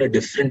served in a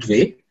different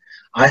way.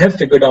 I have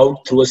figured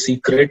out through a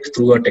secret,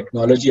 through a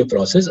technology, a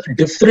process, a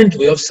different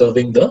way of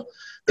serving the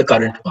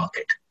current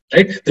market.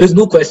 Right? There is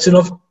no question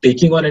of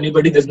taking on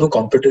anybody. There's no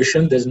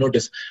competition. There's no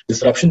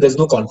disruption. There's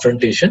no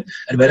confrontation.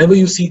 And whenever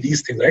you see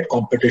these things, right?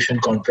 Competition,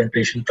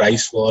 confrontation,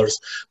 price wars,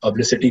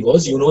 publicity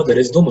wars, there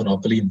is no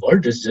monopoly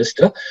involved. It's just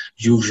a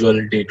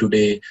usual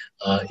day-to-day,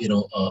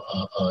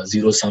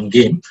 zero-sum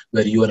game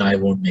where you and I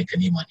won't make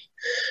any money.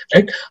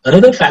 Right?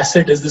 Another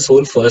facet is this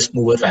whole first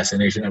mover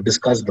fascination. I've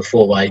discussed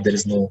before why there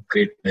is no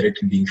great merit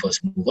in being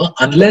first mover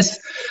unless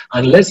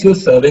you're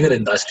serving an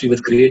industry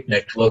with great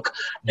network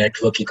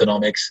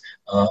economics,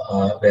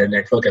 where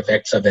network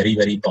effects are very,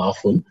 very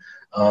powerful.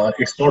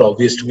 It's not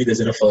obvious to me there's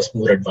a first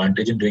mover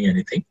advantage in doing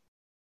anything.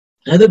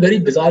 Another very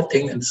bizarre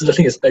thing, and this is I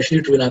think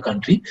especially true in our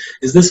country,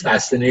 is this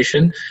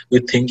fascination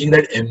with thinking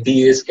that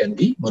MBAs can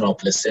be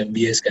monopolists,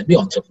 MBAs can be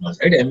entrepreneurs.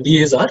 Right?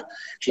 MBAs are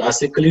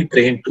classically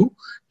trained to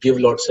give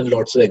lots and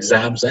lots of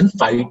exams and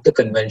fight the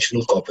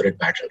conventional corporate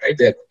battle. Right?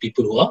 They are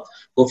people who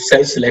have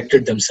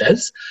self-selected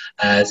themselves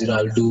as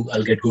I'll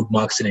get good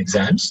marks in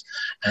exams,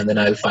 and then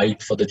I'll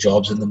fight for the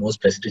jobs in the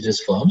most prestigious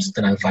firms.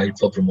 Then I'll fight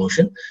for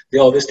promotion.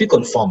 They're obviously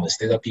conformists.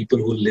 They are people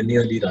who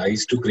linearly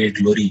rise to great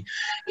glory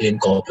in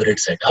corporate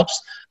setups.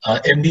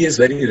 MBAs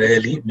very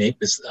rarely make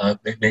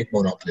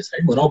monopolists.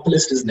 Right?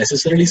 Monopolist is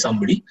necessarily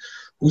somebody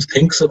who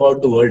thinks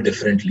about the world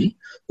differently,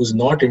 who's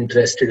not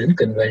interested in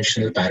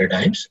conventional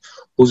paradigms,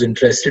 who's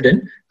interested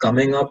in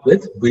coming up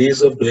with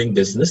ways of doing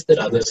business that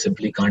others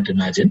simply can't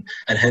imagine,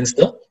 and hence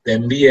the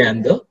MBA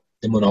and the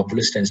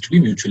monopolist tends to be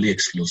mutually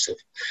exclusive.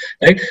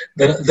 Right?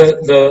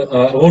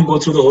 I won't go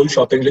through the whole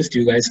shopping list.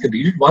 You guys can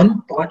read it.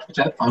 One part which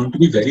I found to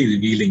be very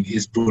revealing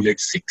is bullet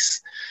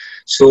 6.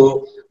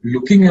 So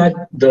looking at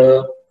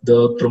the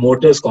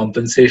promoters'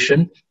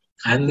 compensation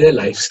and their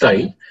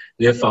lifestyle,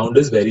 we have found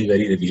is very,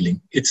 very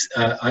revealing. It's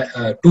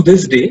to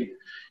this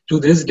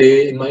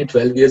day, in my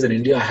 12 years in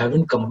India, I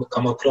haven't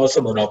come across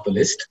a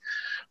monopolist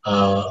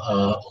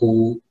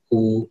who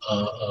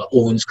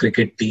owns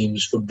cricket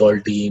teams, football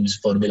teams,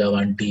 Formula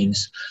One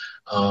teams,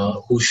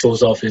 who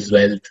shows off his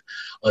wealth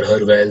or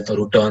her wealth, or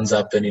who turns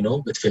up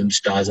and with film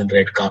stars and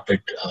red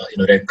carpet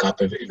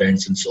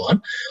events and so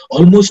on.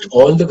 Almost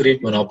all the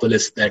great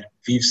monopolists that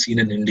we've seen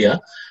in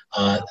India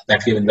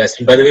that we've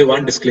invested in. By the way,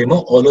 one disclaimer: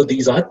 all of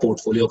these are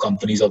portfolio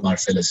companies of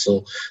Marcellus.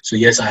 So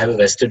yes, I have a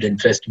vested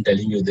interest in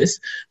telling you this.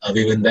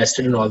 We've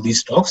invested in all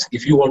these stocks.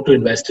 If you want to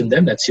invest in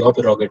them, that's your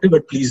prerogative.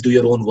 But please do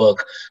your own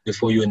work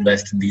before you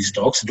invest in these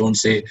stocks. Don't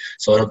say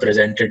Saurabh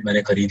presented,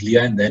 maine khareed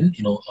liya, and then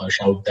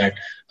shout that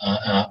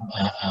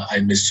I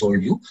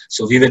missold you.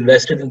 So we've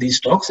invested in these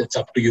stocks. It's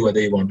up to you whether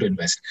you want to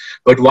invest.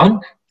 But one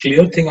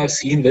clear thing I've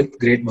seen with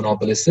great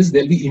monopolists is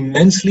they'll be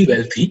immensely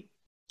wealthy,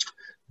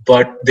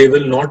 but they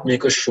will not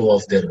make a show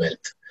of their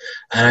wealth.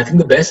 And I think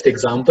the best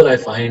example I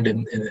find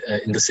in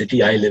the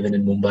city I live in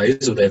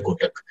Mumbai, is Uday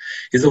Kotak.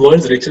 He's the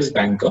world's richest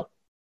banker,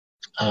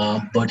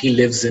 but he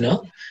lives in a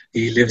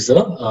He lives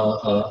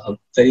a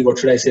very, what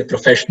should I say,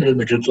 professional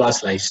middle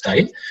class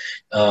lifestyle.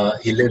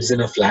 He lives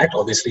in a flat.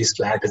 Obviously, his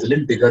flat is a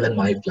little bigger than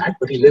my flat,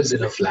 but he lives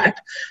in a flat.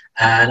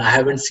 And I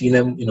haven't seen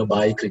him,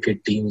 buy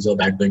cricket teams or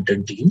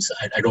badminton teams.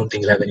 I don't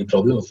think he'll have any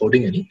problem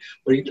affording any.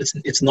 But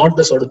it's not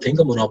the sort of thing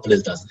a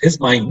monopolist does. His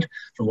mind,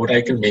 from what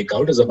I can make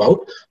out, is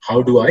about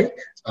how do I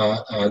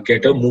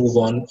get a move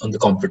on the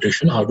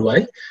competition? How do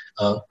I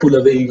pull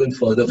away even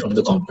further from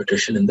the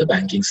competition in the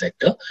banking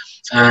sector?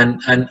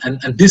 And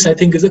this, I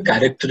think, is a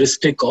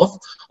characteristic of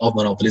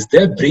monopolies.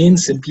 Their brain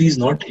simply is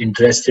not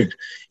interested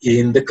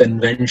in the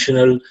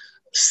conventional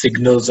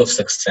signals of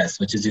success,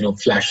 which is,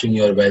 flashing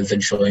your wealth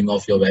and showing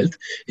off your wealth,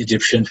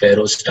 Egyptian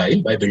pharaoh style,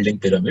 by building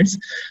pyramids.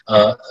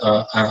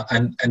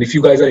 And if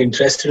you guys are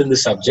interested in the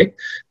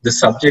subject,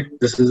 there's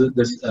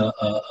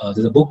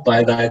a book by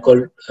a guy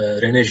called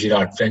René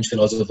Girard, French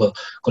philosopher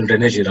called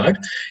René Girard.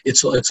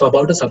 It's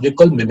about a subject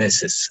called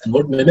mimesis. And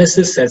what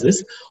mimesis says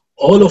is,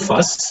 all of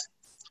us,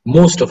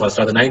 most of us,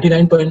 rather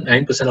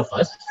 99.9% of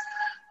us,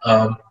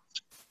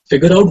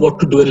 figure out what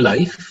to do in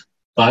life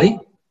by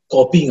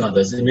copying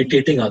others,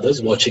 imitating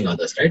others, watching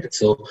others, right?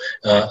 So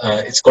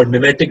it's called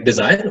mimetic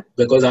desire,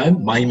 because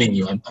I'm miming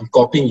you, I'm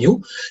copying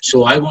you.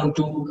 So I want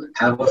to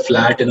have a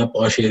flat in a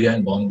posh area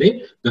in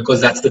Bombay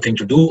because that's the thing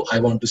to do. I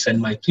want to send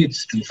my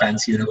kids to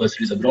fancy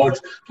universities abroad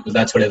because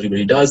that's what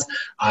everybody does.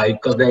 I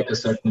covet a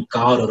certain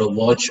car or a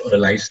watch or a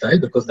lifestyle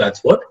because that's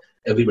what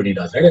everybody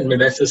does, right? And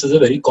mimesis is a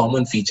very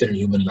common feature in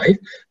human life.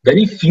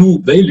 Very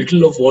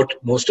little of what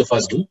most of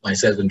us do,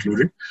 myself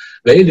included,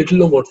 very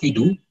little of what we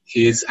do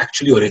is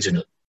actually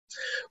original.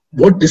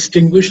 What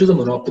distinguishes a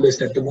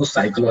monopolist at the most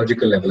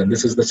psychological level, and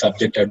this is the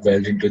subject I've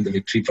delved into in the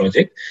Victory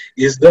Project,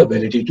 is the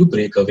ability to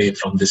break away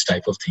from this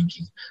type of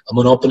thinking. A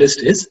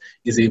monopolist is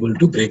able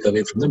to break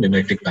away from the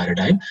mimetic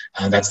paradigm,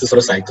 and that's the sort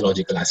of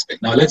psychological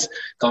aspect. Now let's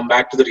come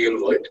back to the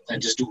real world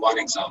and just do one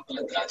example,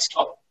 and then I'll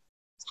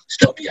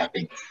stop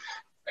yapping.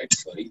 Right,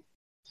 sorry.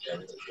 Yeah,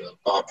 the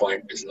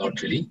PowerPoint is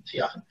not really,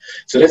 yeah.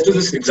 So let's do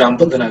this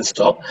example, then I'll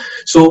stop.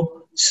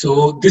 So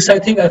this, I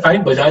think, I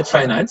find Bajaj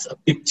Finance a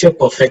picture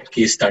perfect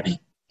case study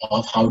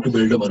of how to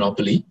build a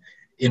monopoly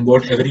in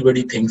what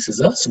everybody thinks is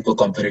a super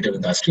competitive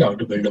industry, how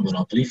to build a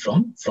monopoly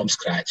from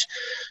scratch.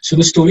 So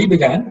the story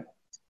began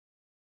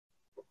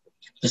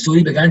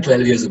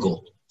 12 years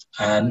ago,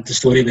 and the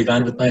story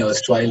began with my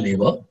erstwhile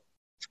neighbor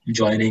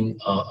joining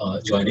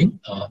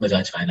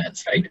Bajaj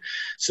Finance, right?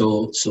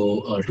 So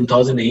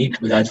 2008,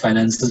 Bajaj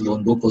Finance's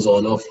loan book was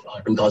all of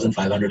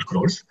 2,500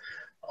 crores,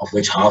 of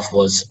which half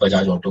was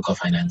Bajaj Auto Car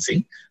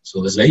financing. So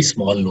it was a very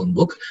small loan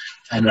book.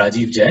 And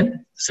Rajiv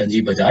Jain,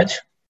 Sanjeev Bajaj,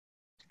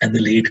 and the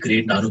late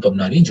great Nanu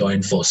Pamnani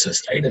joined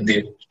forces, right? And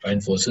they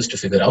joined forces to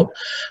figure out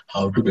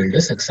how to build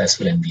a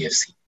successful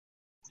NBFC.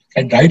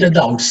 And right at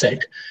the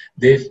outset,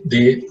 they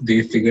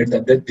figured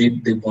that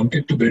they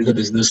wanted to build a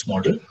business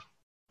model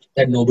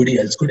that nobody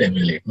else could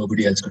emulate,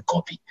 nobody else could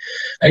copy,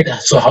 right?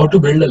 So how to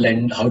build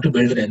an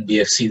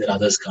NBFC that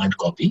others can't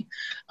copy?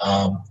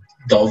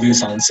 The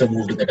obvious answer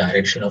moved in the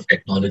direction of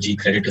technology,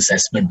 credit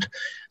assessment,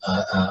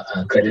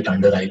 credit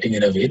underwriting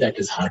in a way that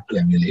is hard to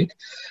emulate.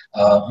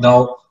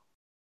 Now,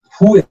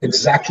 who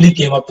exactly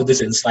came up with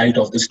this insight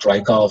of this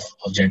troika of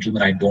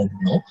gentlemen, I don't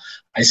know.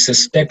 I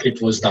suspect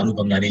it was Nanu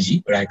Pamnani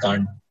ji, but I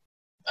can't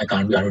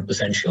be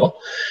 100% sure.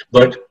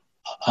 But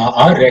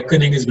our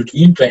reckoning is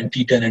between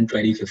 2010 and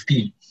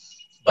 2015,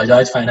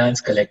 Bajaj Finance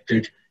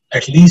collected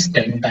at least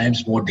 10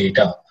 times more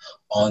data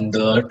on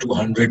the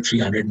 200,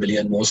 300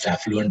 million most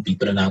affluent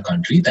people in our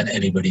country than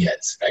anybody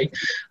else, right?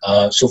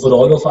 So for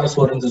all of us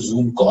who are on the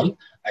Zoom call,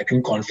 I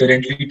can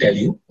confidently tell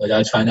you,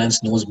 Bajaj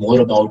Finance knows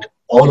more about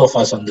all of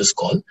us on this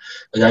call.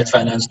 Bajaj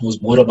Finance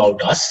knows more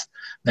about us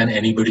than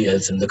anybody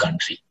else in the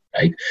country,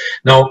 right?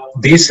 Now,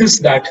 basis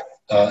that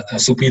a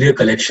superior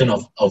collection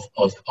of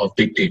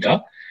big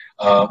data,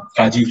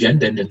 Rajiv Jain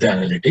then did the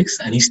analytics,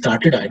 and he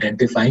started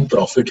identifying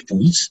profit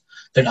pools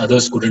that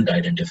others couldn't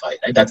identify,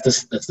 right? That's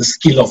the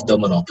skill of the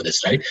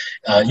monopolist, right?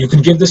 You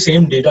can give the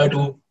same data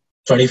to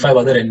 25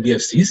 other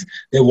NBFCs,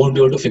 they won't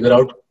be able to figure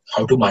out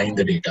how to mine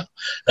the data.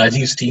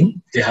 Rajiv's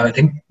team, they have, I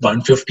think,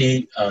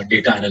 150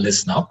 data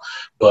analysts now,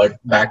 but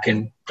back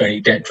in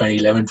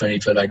 2011,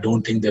 2012, I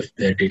don't think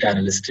their data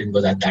analyst team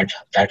was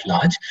that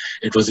large.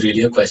 It was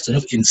really a question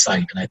of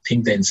insight, and I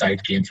think the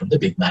insight came from the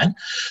big man.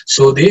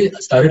 So they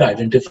started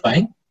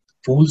identifying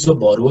pools of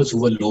borrowers who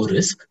were low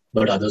risk,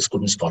 but others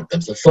couldn't spot them.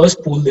 So the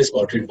first pool they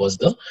spotted was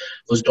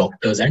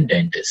doctors and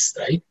dentists,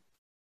 right?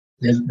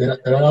 There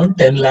are around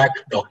 10 lakh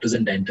doctors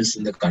and dentists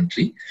in the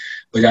country.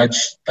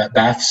 Bajaj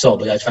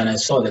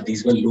Finance saw that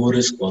these were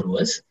low-risk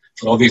borrowers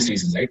for obvious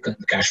reasons, right? The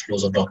cash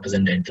flows of doctors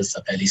and dentists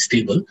are fairly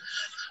stable.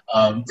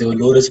 They were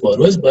low-risk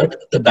borrowers,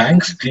 but the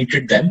banks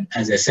treated them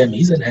as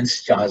SMEs and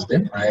hence charged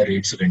them higher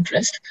rates of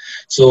interest.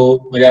 So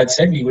Bajaj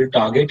said, we will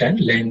target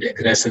and lend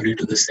aggressively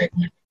to this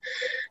segment.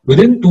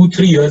 Within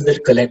 2-3 years, they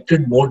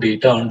collected more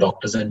data on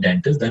doctors and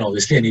dentists than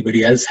obviously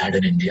anybody else had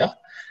in India.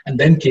 And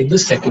then came the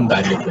second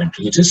barrier to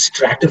entry, which is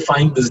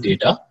stratifying this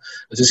data,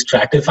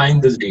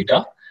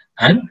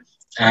 and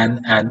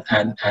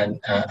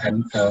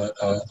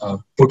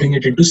putting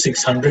it into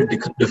 600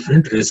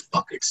 different risk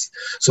buckets.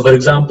 So, for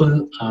example,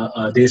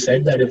 they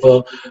said that if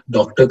a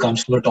doctor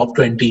comes from a top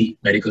 20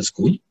 medical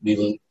school, we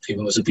will give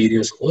him a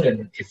superior score,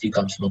 and if he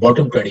comes from a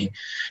bottom 20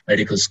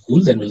 medical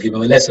school, then we'll give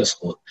him a lesser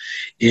score.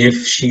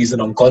 If she's an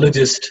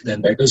oncologist,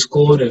 then better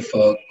score. If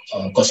a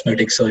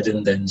cosmetic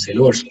surgeon, then say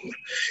lower score.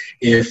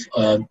 If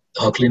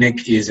her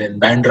clinic is in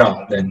Bandra,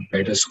 then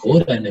better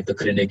score, and if the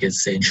clinic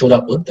is say in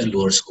Sholapur, then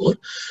lower score.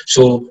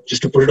 So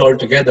just to put it all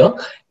together,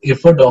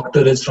 if a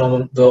doctor is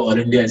from the All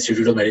India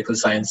Institute of Medical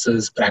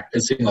Sciences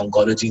practicing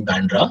oncology in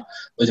Bandra,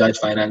 Bajaj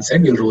Finance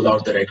said we'll roll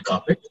out the red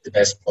carpet, the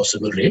best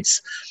possible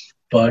rates.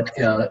 But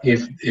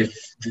if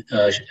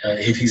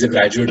he's a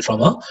graduate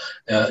from a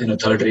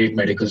third-rate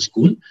medical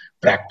school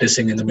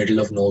practicing in the middle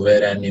of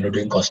nowhere and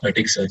doing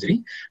cosmetic surgery,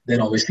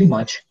 then obviously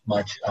much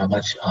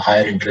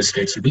higher interest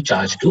rates will be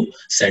charged to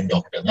said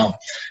doctor. Now,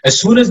 as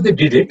soon as they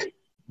did it,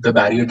 the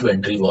barrier to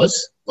entry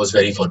was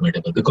very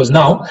formidable, because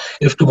now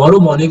if tomorrow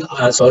morning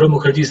Saurabh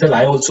Mukherjea says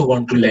I also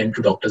want to lend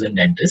to doctors and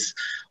dentists,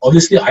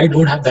 obviously I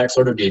don't have that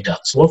sort of data.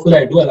 So what will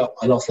I do?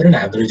 I'll offer an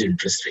average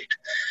interest rate.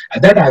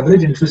 At that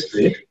average interest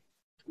rate,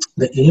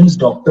 the AIMS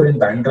doctor in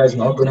Bandra is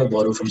not going to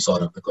borrow from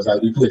Saurabh because I'll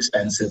be too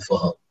expensive for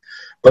her.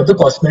 But the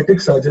cosmetic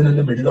surgeon in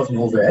the middle of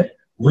nowhere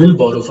will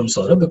borrow from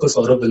Saurabh because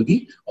Saurabh will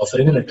be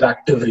offering an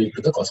attractive rate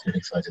to the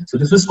cosmetic surgeon. So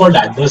this is called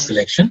adverse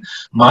selection.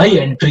 My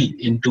entry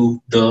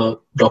into the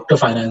doctor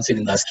financing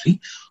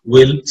industry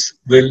will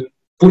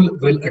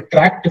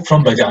attract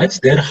from Bajaj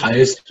their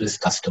highest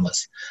risk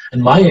customers.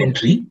 And my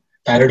entry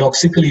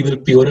paradoxically will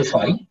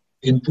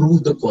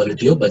improve the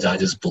quality of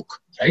Bajaj's book.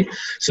 Right?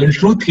 So in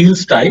true Thiel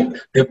style,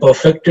 they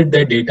perfected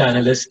their data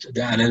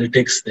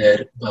analytics,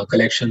 their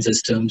collection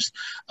systems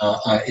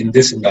in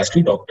this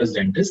industry, doctors,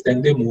 dentists.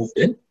 Then they moved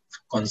in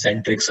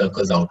concentric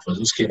circles outwards.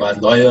 Uske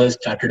baad lawyers,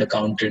 chartered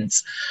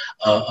accountants,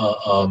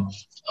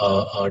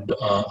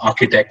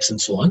 architects,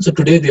 and so on. So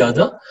today they are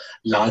the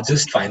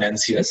largest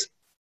financiers.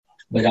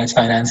 Bajaj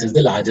Finance is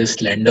the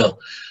largest lender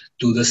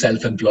to the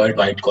self-employed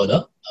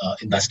white-collar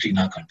industry in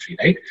our country.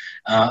 Right?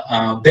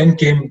 Then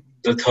came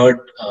the third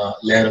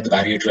layer of the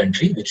barrier to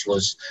entry, which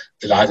was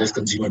the largest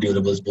consumer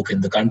durables book in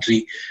the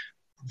country.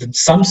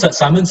 Some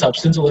in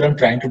substance, what I'm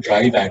trying to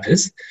drive at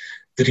is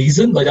the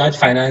reason Bajaj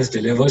Finance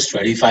delivers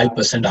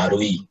 25%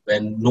 ROE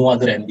when no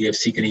other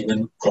NBFC can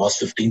even cross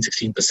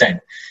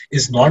 15-16%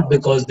 is not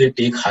because they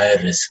take higher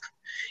risk.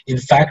 In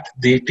fact,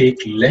 they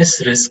take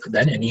less risk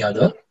than any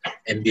other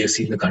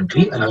NBFC in the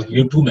country. And I'll give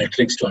you two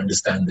metrics to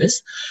understand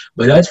this.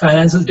 Bajaj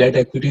Finance's debt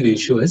equity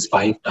ratio is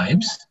 5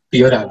 times,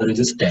 peer average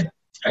is 10.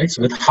 Right?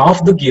 So with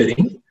half the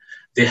gearing,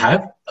 they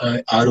have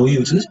ROE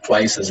which is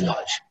twice as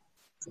large.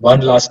 One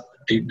last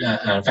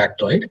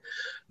factoid.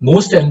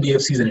 Most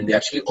NBFCs in India,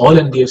 actually all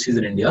NBFCs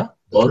in India,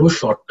 borrow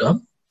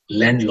short-term,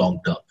 lend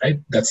long-term. Right?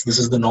 This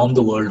is the norm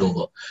the world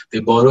over. They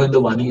borrow in the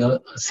 1-year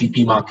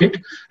CP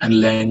market and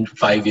lend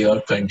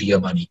 5-year, 20-year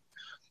money.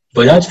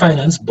 Bajaj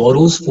Finance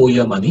borrows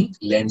 4-year money,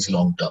 lends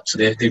long-term. So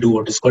they do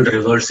what is called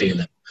reverse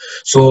ALM.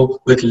 So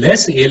with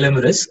less ALM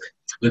risk,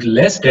 with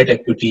less debt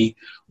equity,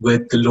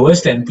 with the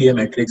lowest NPA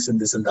metrics in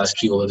this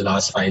industry over the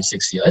last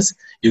 5-6 years,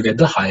 you get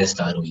the highest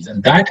ROEs.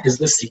 And that is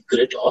the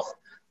secret of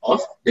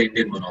the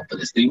Indian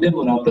monopolist. The Indian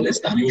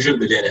monopolist, the unusual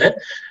billionaire,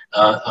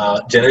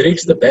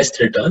 generates the best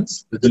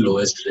returns with the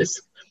lowest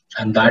risk.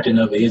 And that in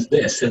a way is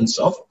the essence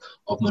of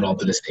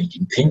monopolist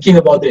thinking. Thinking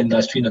about the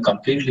industry in a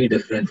completely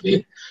different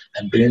way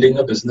and building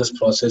a business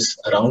process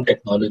around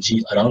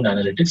technology, around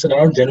analytics, and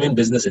around genuine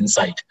business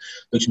insight,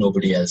 which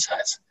nobody else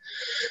has.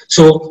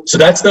 So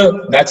that's the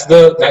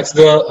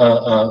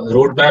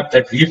roadmap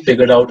that we've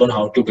figured out on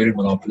how to build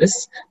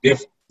monopolists.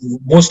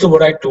 Most of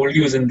what I told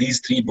you is in these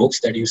 3 books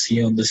that you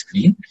see on the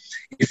screen.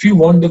 If you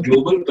want the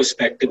global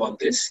perspective on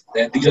this,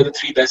 then these are the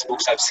 3 best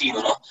books I've seen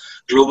on a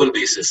global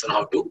basis on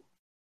how to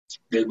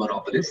build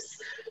monopolists.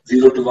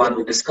 0 to 1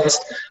 we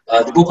discussed.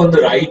 The book on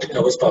the right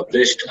was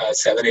published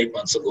 7-8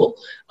 months ago.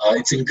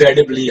 It's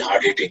incredibly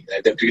hard-hitting.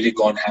 They've really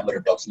gone hammer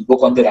and tongs. The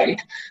book on the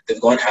right,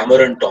 they've gone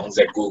hammer and tongs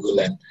at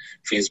Google and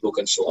Facebook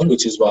and so on,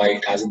 which is why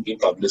it hasn't been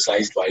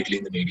publicized widely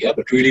in the media,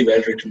 but really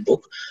well-written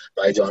book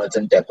by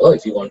Jonathan Tepper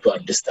if you want to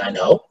understand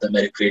how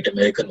the great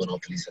American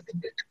monopolies have been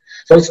built.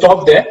 So I'll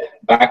stop there.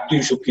 Back to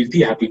you,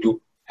 Shubkirti. Happy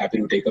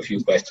to take a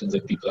few questions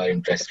if people are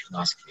interested in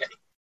asking any.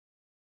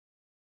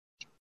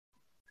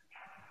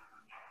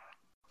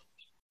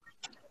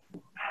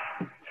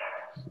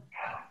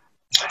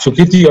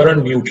 Shubkirti, you're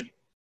on mute.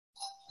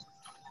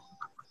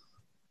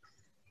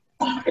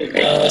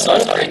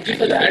 Saurabh, thank you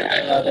for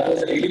that. That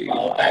was a really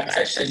power-packed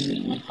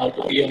session on how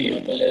to be a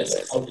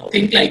monopolist, how to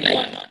think like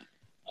one.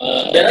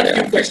 There are a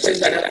few questions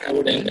that are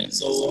covered in,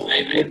 so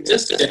I would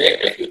just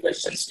direct a few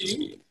questions to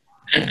you.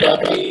 And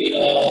probably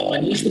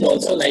Manish would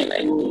also like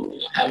to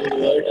have a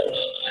word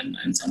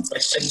and some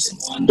questions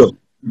on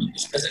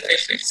this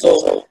presentation.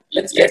 So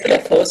let's get to the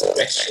first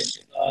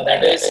question.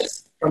 That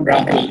is from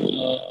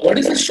Rahul. What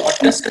is the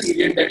shortest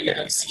period that you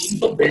have seen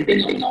for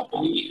building a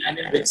monopoly and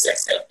in which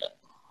sector?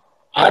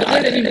 Are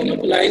there any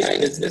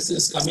monopolized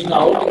businesses coming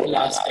out in the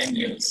last 10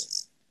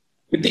 years?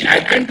 with the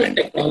advent of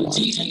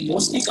technology and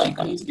mostly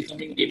companies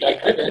becoming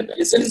data-driven,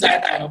 isn't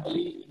that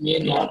monopoly may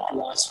not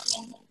last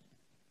long?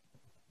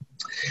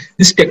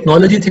 This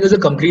technology thing is a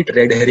complete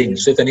red herring.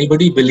 So if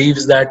anybody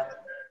believes that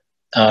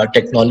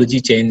technology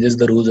changes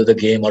the rules of the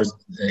game or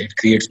it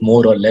creates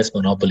more or less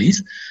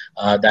monopolies,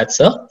 that's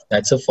a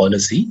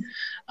fallacy.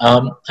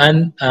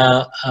 And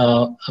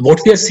what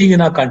we are seeing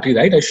in our country,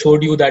 right? I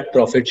showed you that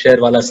profit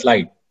share wala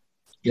slide.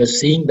 You're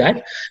seeing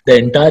that the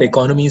entire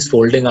economy is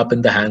folding up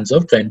in the hands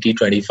of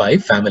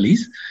 20-25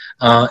 families.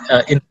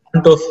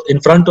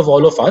 In front of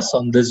all of us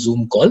on this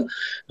Zoom call,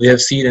 we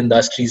have seen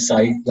industry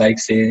side like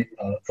say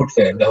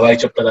footwear. The Hawaii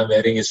chappal I'm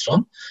wearing is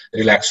from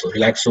Relaxo.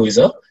 Relaxo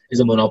is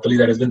a monopoly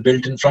that has been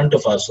built in front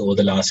of us over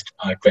the last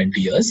 20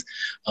 years.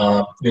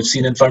 We've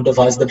seen in front of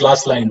us the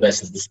glass line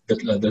vessels,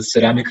 the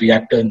ceramic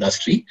reactor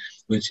industry,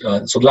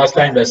 so glass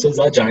line vessels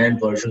are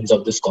giant versions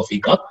of this coffee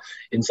cup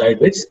inside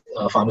which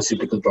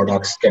pharmaceutical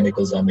products,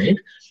 chemicals are made.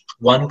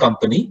 One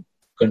company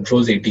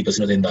controls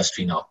 80% of the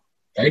industry now.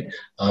 Right?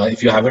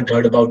 If you haven't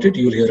heard about it,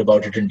 you'll hear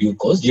about it in due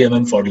course.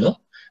 GMM Pfaudler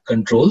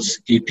controls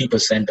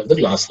 80% of the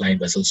glass line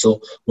vessels. So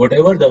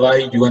whatever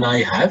dawai you and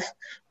I have,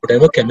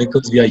 whatever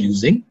chemicals we are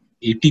using,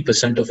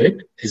 80% of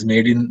it is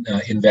made in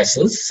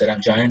vessels,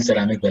 giant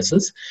ceramic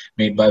vessels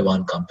made by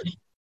one company.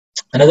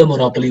 Another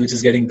monopoly which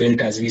is getting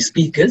built as we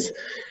speak is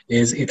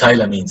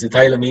ethylamines.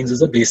 Ethylamines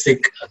is a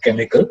basic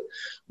chemical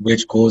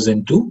which goes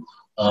into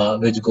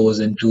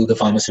the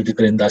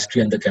pharmaceutical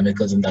industry and the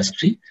chemicals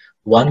industry.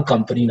 One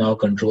company now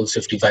controls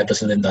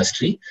 55% of the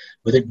industry.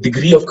 With a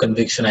degree of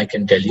conviction, I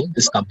can tell you,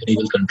 this company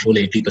will control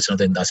 80% of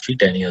the industry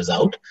 10 years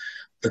out.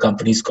 The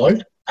company is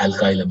called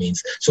alkylamines.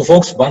 So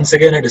folks, once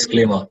again, a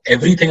disclaimer.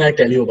 Everything I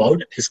tell you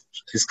about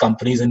is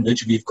companies in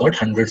which we've got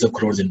hundreds of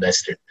crores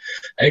invested.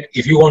 Right?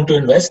 If you want to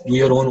invest, do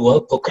your own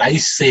work. For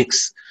Christ's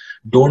sakes,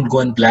 don't go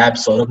and blab.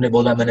 Saurabh ne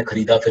bola, maine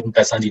kharida, fir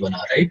paisa nahi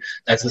bana, right?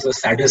 That's just the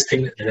saddest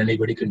thing that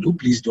anybody can do.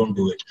 Please don't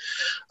do it.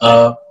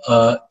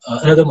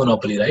 Another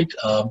monopoly, right?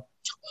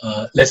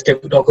 Let's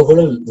talk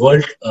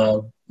about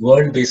a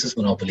world basis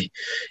monopoly.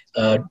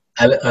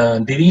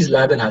 Divi's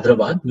lab in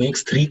Hyderabad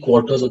makes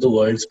 3/4 of the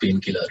world's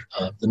painkiller.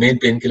 The main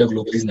painkiller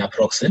globally is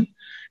naproxen.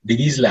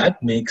 Divi's lab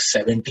makes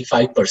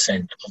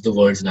 75% of the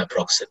world's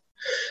naproxen.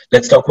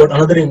 Let's talk about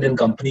another Indian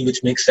company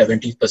which makes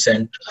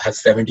 70%, has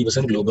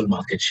 70% global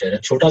market share. A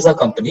chota sa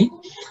company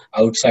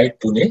outside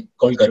Pune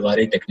called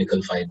Garware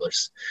Technical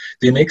Fibers.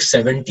 They make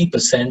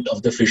 70%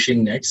 of the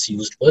fishing nets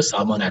used for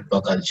salmon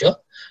aquaculture.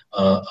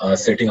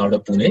 Sitting out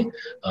of Pune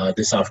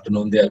this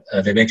afternoon,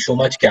 they make so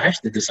much cash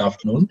that this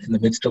afternoon, in the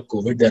midst of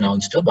COVID, they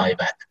announced a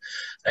buyback.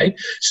 Right?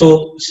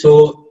 So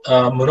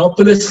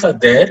monopolists are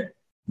there.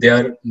 They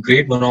are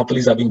great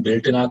monopolies are being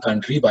built in our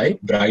country by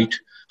bright,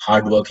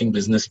 hardworking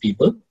business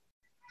people.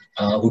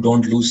 Who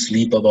don't lose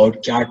sleep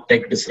about kya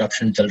tech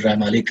disruption chal raha hai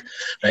Malik,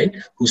 right?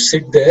 Who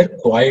sit there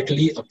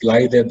quietly,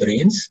 apply their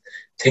brains,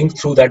 think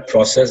through that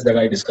process that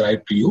I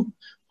described to you.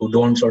 Who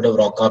don't sort of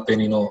rock up in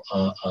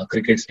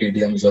cricket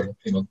stadiums or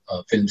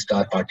film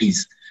star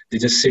parties. They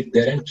just sit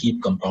there and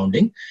keep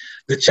compounding.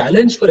 The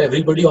challenge for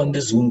everybody on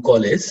this Zoom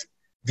call is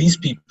these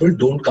people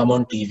don't come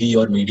on TV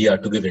or media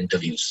to give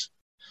interviews.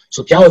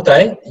 So kya hota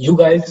hai? You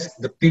guys,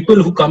 the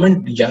people who come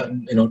and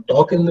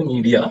talk in the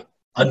media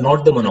are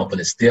not the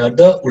monopolists. They are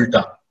the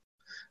ulta,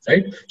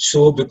 right?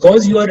 So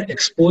because you are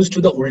exposed to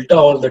the ulta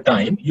all the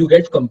time, you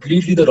get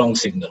completely the wrong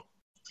signal,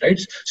 right?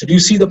 So do you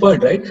see the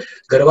point, right?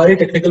 Garware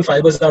Technical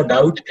Fibers, I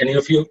doubt any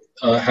of you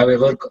have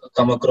ever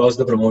come across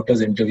the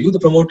promoter's interview. The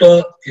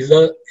promoter is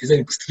an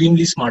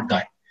extremely smart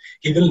guy.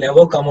 He will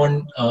never come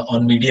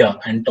on media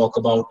and talk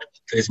about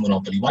his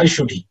monopoly. Why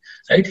should he?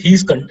 Right?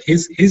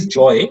 His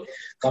joy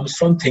comes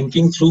from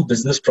thinking through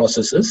business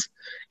processes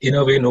in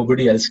a way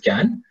nobody else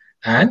can.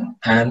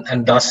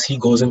 And thus he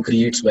goes and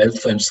creates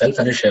wealth for himself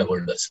and his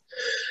shareholders.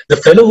 The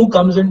fellow who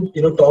comes and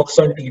talks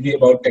on TV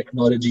about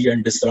technology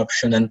and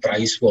disruption and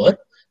price war,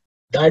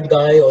 that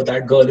guy or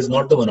that girl is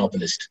not the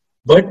monopolist,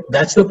 but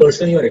that's the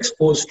person you're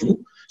exposed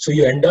to. So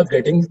you end up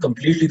getting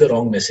completely the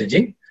wrong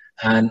messaging,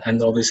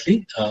 and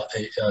obviously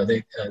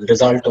the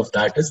result of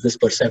that is this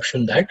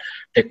perception that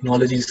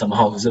technology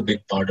somehow is a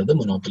big part of the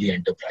monopoly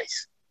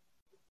enterprise.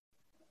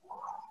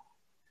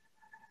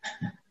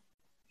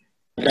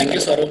 Thank you,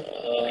 Saurabh.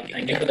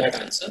 Thank you for that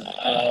answer.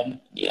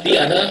 The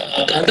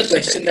other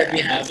question that we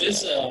have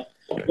is,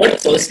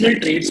 what personal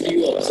traits do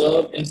you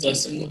observe in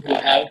person who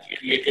have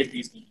created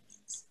these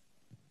monopolies?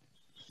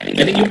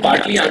 I think you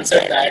partly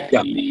answered that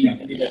in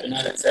the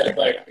webinar itself,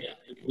 but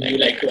would you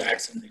like to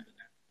add something to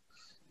that?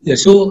 Yeah.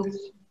 So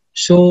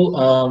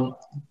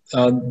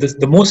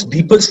the most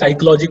deeper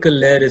psychological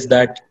layer is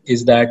that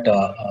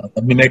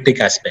the mimetic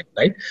aspect,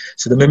 right?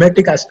 So the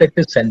mimetic aspect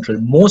is central.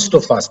 Most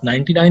of us,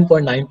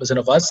 99.9%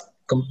 of us,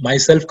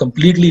 myself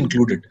completely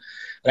included,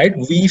 right?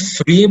 We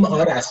frame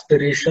our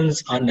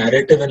aspirations, our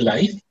narrative in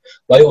life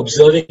by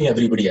observing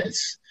everybody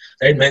else,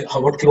 right?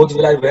 What clothes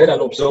will I wear?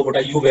 I'll observe what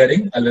are you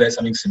wearing? I'll wear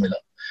something similar,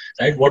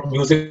 right? What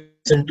music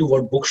listen to,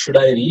 what books should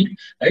I read,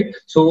 right?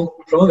 So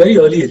from a very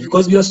early age,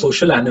 because we are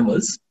social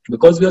animals,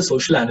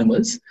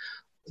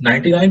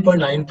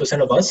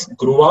 99.9% of us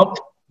grow up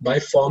by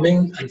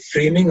forming and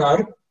framing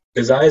our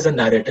desires and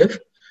narrative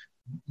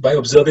by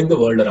observing the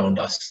world around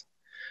us.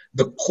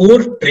 The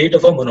core trait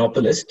of a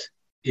monopolist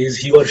is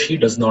he or she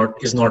is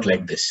not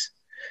like this.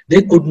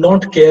 They could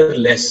not care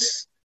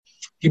less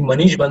कि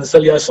मनीष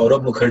बंसल या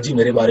सौरभ मुखर्जी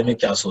मेरे बारे में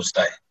क्या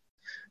सोचता है,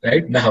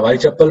 right? मैं हवाई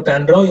चप्पल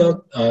पहन रहा हूँ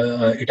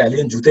या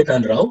इटालियन जूते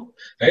पहन रहा हूँ,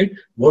 right?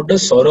 What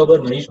does Saurabh or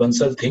Manish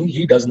Bansal think?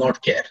 He does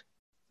not care,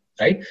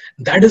 right?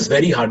 That is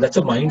very hard. That's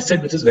a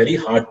mindset which is very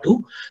hard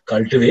to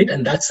cultivate,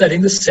 and that's, I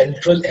think, the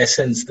central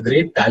essence, the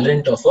great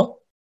talent of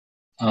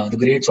the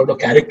great sort of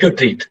character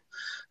trait.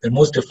 The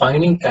most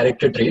defining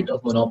character trait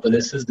of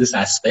monopolists is this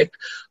aspect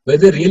where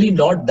they're really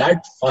not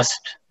that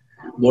fussed.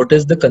 What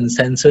is the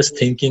consensus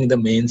thinking, the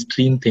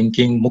mainstream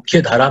thinking,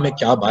 मुख्य धारा में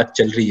क्या बात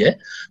चल रही है,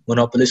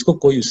 monopolist को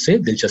कोई उससे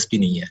दिलचस्पी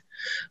नहीं है.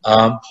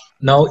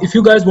 Now, if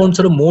you guys want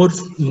sort of more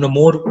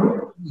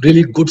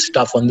really good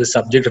stuff on this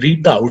subject,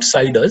 read The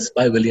Outsiders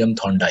by William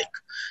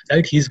Thorndike.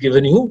 Right, he's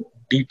given you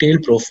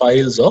detailed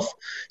profiles of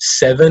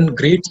seven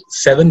great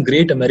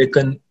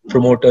American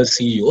promoters,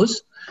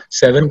 CEOs,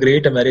 7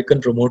 great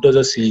American promoters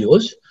or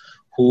CEOs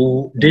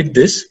who did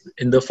this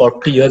in the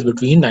 40 years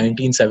between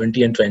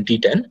 1970 and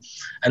 2010,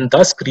 and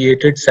thus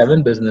created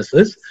 7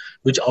 businesses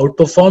which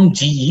outperformed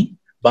GE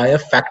by a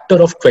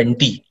factor of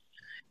 20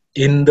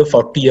 in the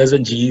 40 years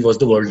when GE was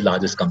the world's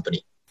largest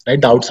company. Right,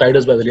 The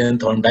Outsiders by William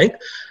Thorndike.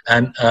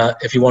 And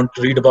if you want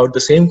to read about the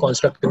same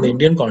construct in the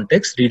Indian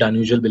context, read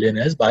Unusual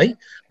Billionaires by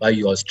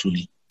yours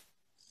truly.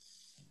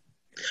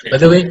 By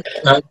the way,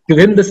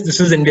 given this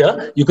is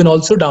India, you can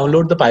also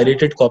download the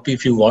pirated copy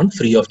if you want,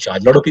 free of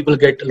charge. A lot of people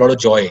get a lot of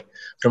joy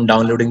from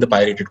downloading the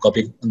pirated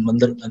copy.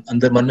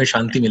 अंदर मन में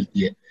शांति मिलती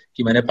है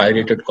कि मैंने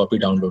pirated copy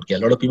download किया.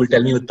 A lot of people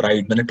tell me with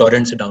pride, मैंने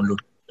torrent से download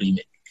free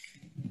में.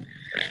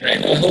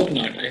 Right. I hope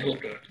not.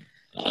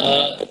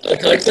 The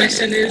third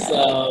question is,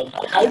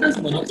 how does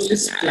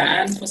Monopolist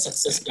plan for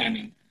success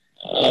planning?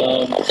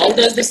 How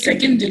does the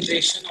second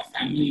generation of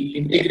family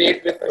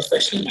integrate with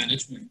professional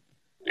management?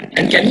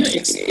 And can you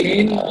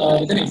explain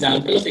with an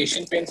example of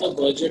Asian Paints or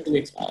Berger to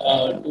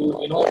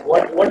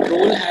what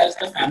role has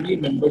the family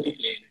member to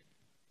play?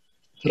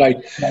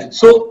 Right.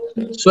 So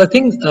I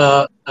think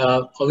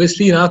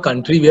obviously in our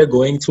country we are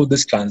going through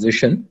this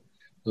transition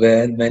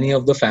where many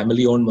of the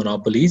family-owned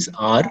monopolies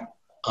are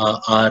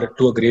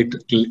to a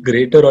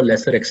greater or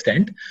lesser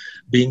extent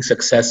being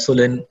successful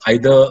in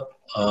either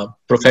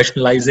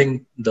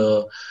professionalizing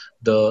the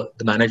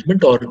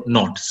management or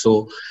not.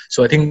 So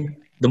I think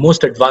the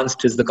most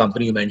advanced is the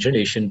company you mentioned,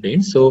 Asian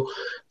Paints. So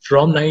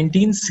from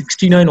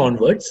 1969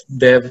 onwards,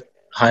 they've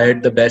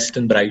hired the best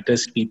and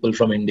brightest people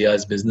from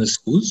India's business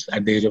schools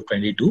at the age of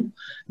 22,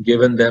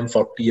 given them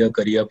 40-year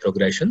career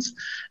progressions.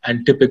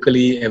 And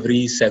typically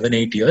every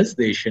 7-8 years,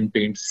 the Asian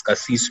Paints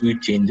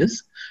C-suite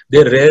changes.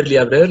 I've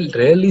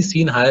rarely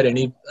seen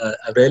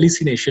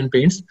Asian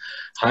Paints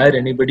hire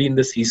anybody in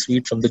the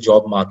C-suite from the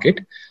job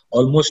market.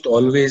 Almost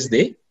always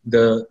the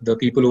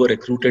people who were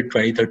recruited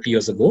 20-30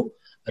 years ago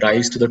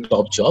rise to the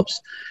top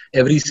jobs.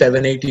 Every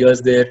 7-8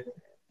 years, their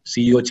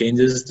CEO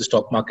changes. The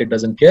stock market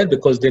doesn't care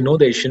because they know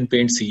the Asian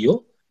Paint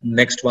CEO.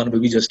 Next one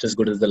will be just as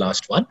good as the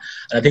last one.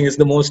 And I think it's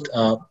the most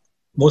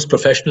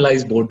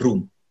professionalized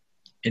boardroom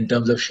in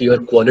terms of sheer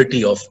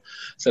quality of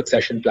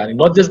succession planning.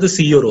 Not just the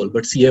CEO role,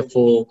 but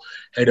CFO,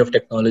 head of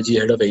technology,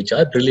 head of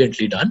HR,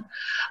 brilliantly done.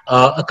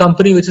 A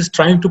company which is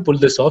trying to pull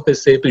this off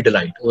is, say,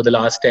 Pidilite. Over the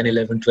last 10,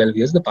 11, 12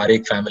 years, the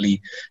Parekh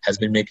family has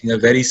been making a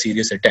very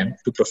serious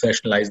attempt to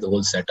professionalize the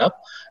whole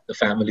setup. The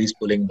family is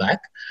pulling back.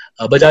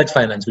 Bajaj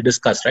Finance, we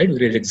discussed, right?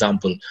 Great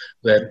example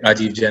where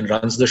Rajiv Jain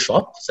runs the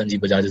shop. Sanjeev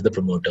Bajaj is the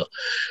promoter.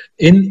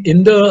 In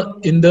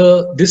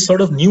this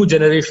sort of new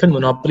generation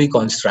monopoly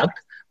construct,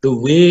 the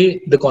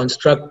way the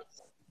construct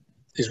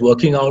is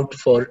working out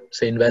for,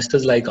 say,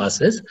 investors like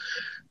us is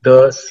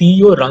the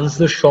CEO runs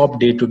the shop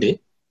day to day,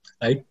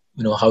 right?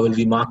 How will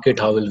we market?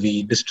 How will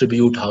we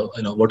distribute?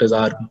 What is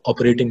our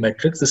operating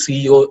metrics? The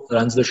CEO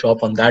runs the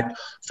shop on that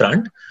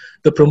front.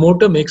 The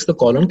promoter makes the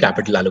call on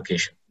capital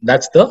allocation.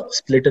 That's the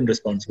split in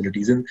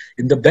responsibilities. In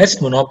the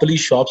best monopoly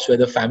shops where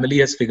the family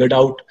has figured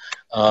out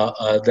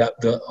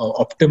the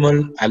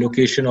optimal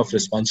allocation of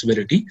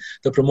responsibility,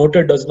 the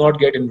promoter does not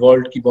get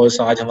involved. Ki boss,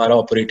 aaj hamara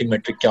operating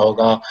metric kya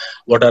hoga?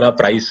 What are our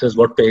prices?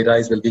 What pay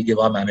rise will we give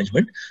our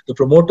management? The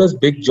promoter's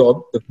big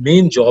job, the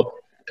main job,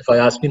 if I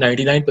ask me,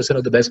 99%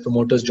 of the best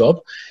promoters'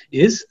 job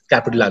is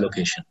capital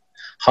allocation.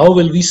 How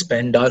will we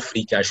spend our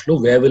free cash flow?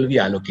 Where will we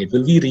allocate?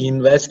 Will we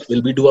reinvest?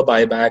 Will we do a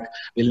buyback?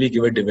 Will we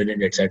give a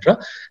dividend, etc.?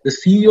 The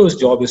CEO's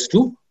job is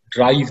to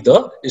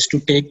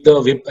take the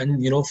whip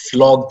and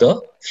flog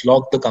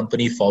the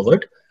company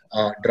forward,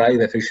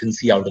 drive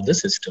efficiency out of the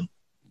system.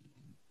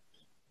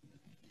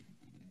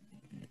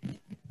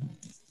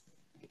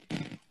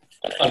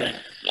 All right.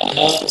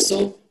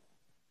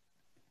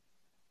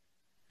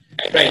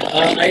 Right.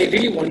 I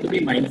really want to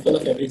be mindful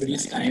of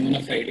everybody's time on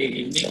a Friday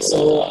evening.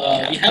 So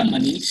we have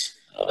Manish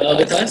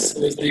with us,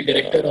 who is the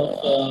director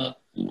of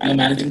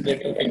Managing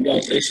Director of India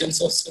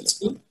Operations of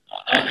School.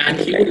 and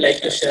he would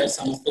like to share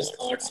some of his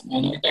thoughts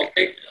on the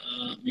topic,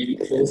 maybe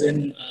close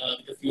in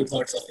with a few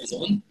thoughts of his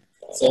own.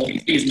 So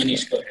please,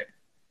 Manish, go ahead.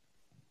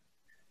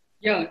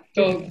 Yeah,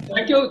 so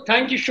thank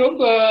you,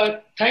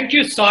 Shubh. Thank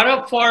you,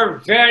 Saurabh, for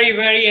very,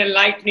 very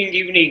enlightening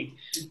evening.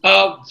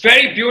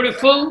 Very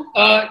beautiful.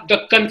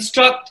 The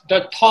construct,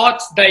 the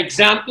thoughts, the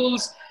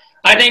examples.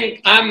 I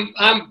think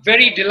I'm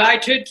very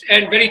delighted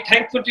and very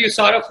thankful to you,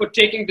 Saurabh, for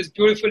taking this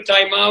beautiful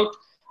time out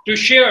to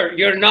share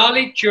your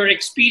knowledge, your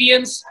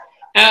experience,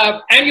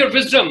 and your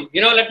wisdom.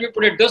 Let me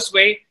put it this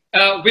way,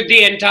 with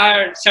the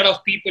entire set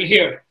of people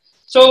here.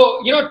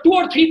 So, 2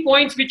 or 3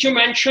 points which you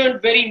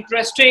mentioned, very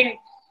interesting.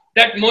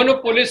 That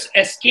monopolists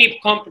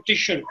escape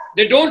competition.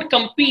 They don't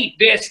compete,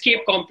 they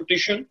escape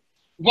competition.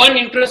 One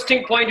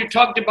interesting point you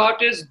talked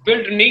about is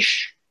build a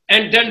niche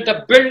and then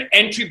build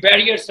entry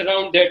barriers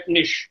around that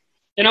niche.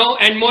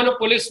 And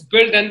monopolists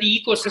build then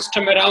the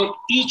ecosystem around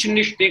each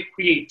niche they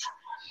create.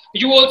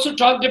 You also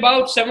talked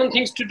about 7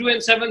 things to do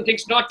and 7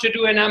 things not to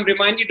do, and I'm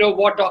reminded of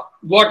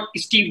what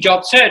Steve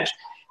Jobs said,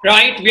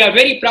 right? We are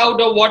very proud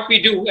of what we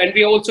do, and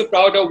we are also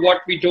proud of what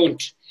we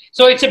don't.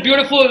 So it's a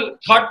beautiful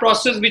thought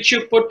process which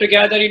you put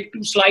together in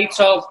 2 slides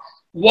of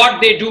what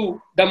they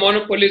do, the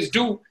monopolists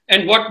do,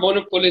 and what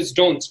monopolists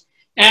don't.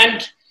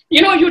 And,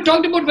 you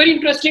talked about very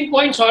interesting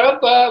points,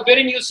 Saurabh,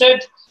 wherein you said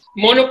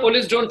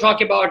monopolists don't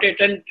talk about it.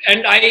 And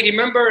I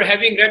remember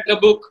having read the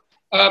book,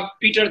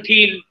 Peter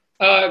Thiel,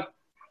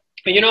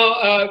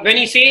 when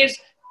he says,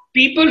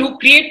 people who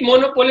create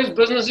monopolist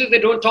businesses, they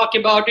don't talk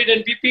about it,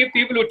 and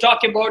people who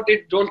talk about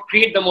it don't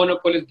create the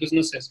monopolist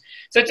businesses.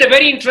 So it's a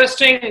very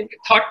interesting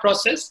thought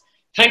process.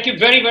 Thank you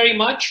very, very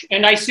much.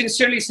 And I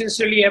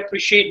sincerely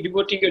appreciate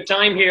devoting your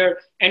time here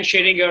and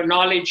sharing your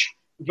knowledge,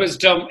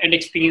 wisdom, and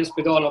experience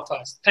with all of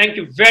us. Thank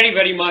you very,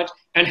 very much,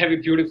 and have a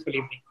beautiful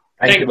evening.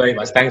 Thank you very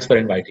much. Thanks for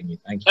inviting me.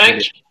 Thank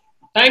you.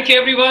 Thank you,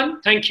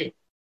 everyone. Thank you.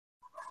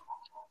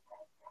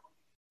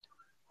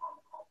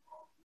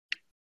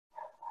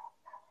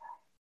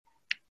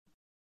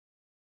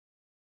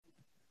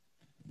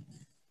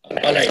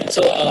 All right.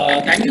 So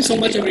thank you so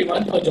much,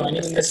 everyone, for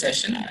joining in this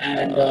session.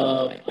 And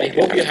I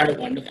hope you had a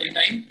wonderful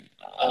time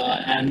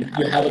and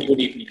you have a good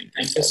evening.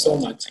 Thank you so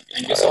much.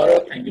 Thank you,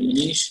 Saurabh. Thank you,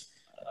 Manish.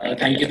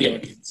 Thank you, the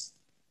audience.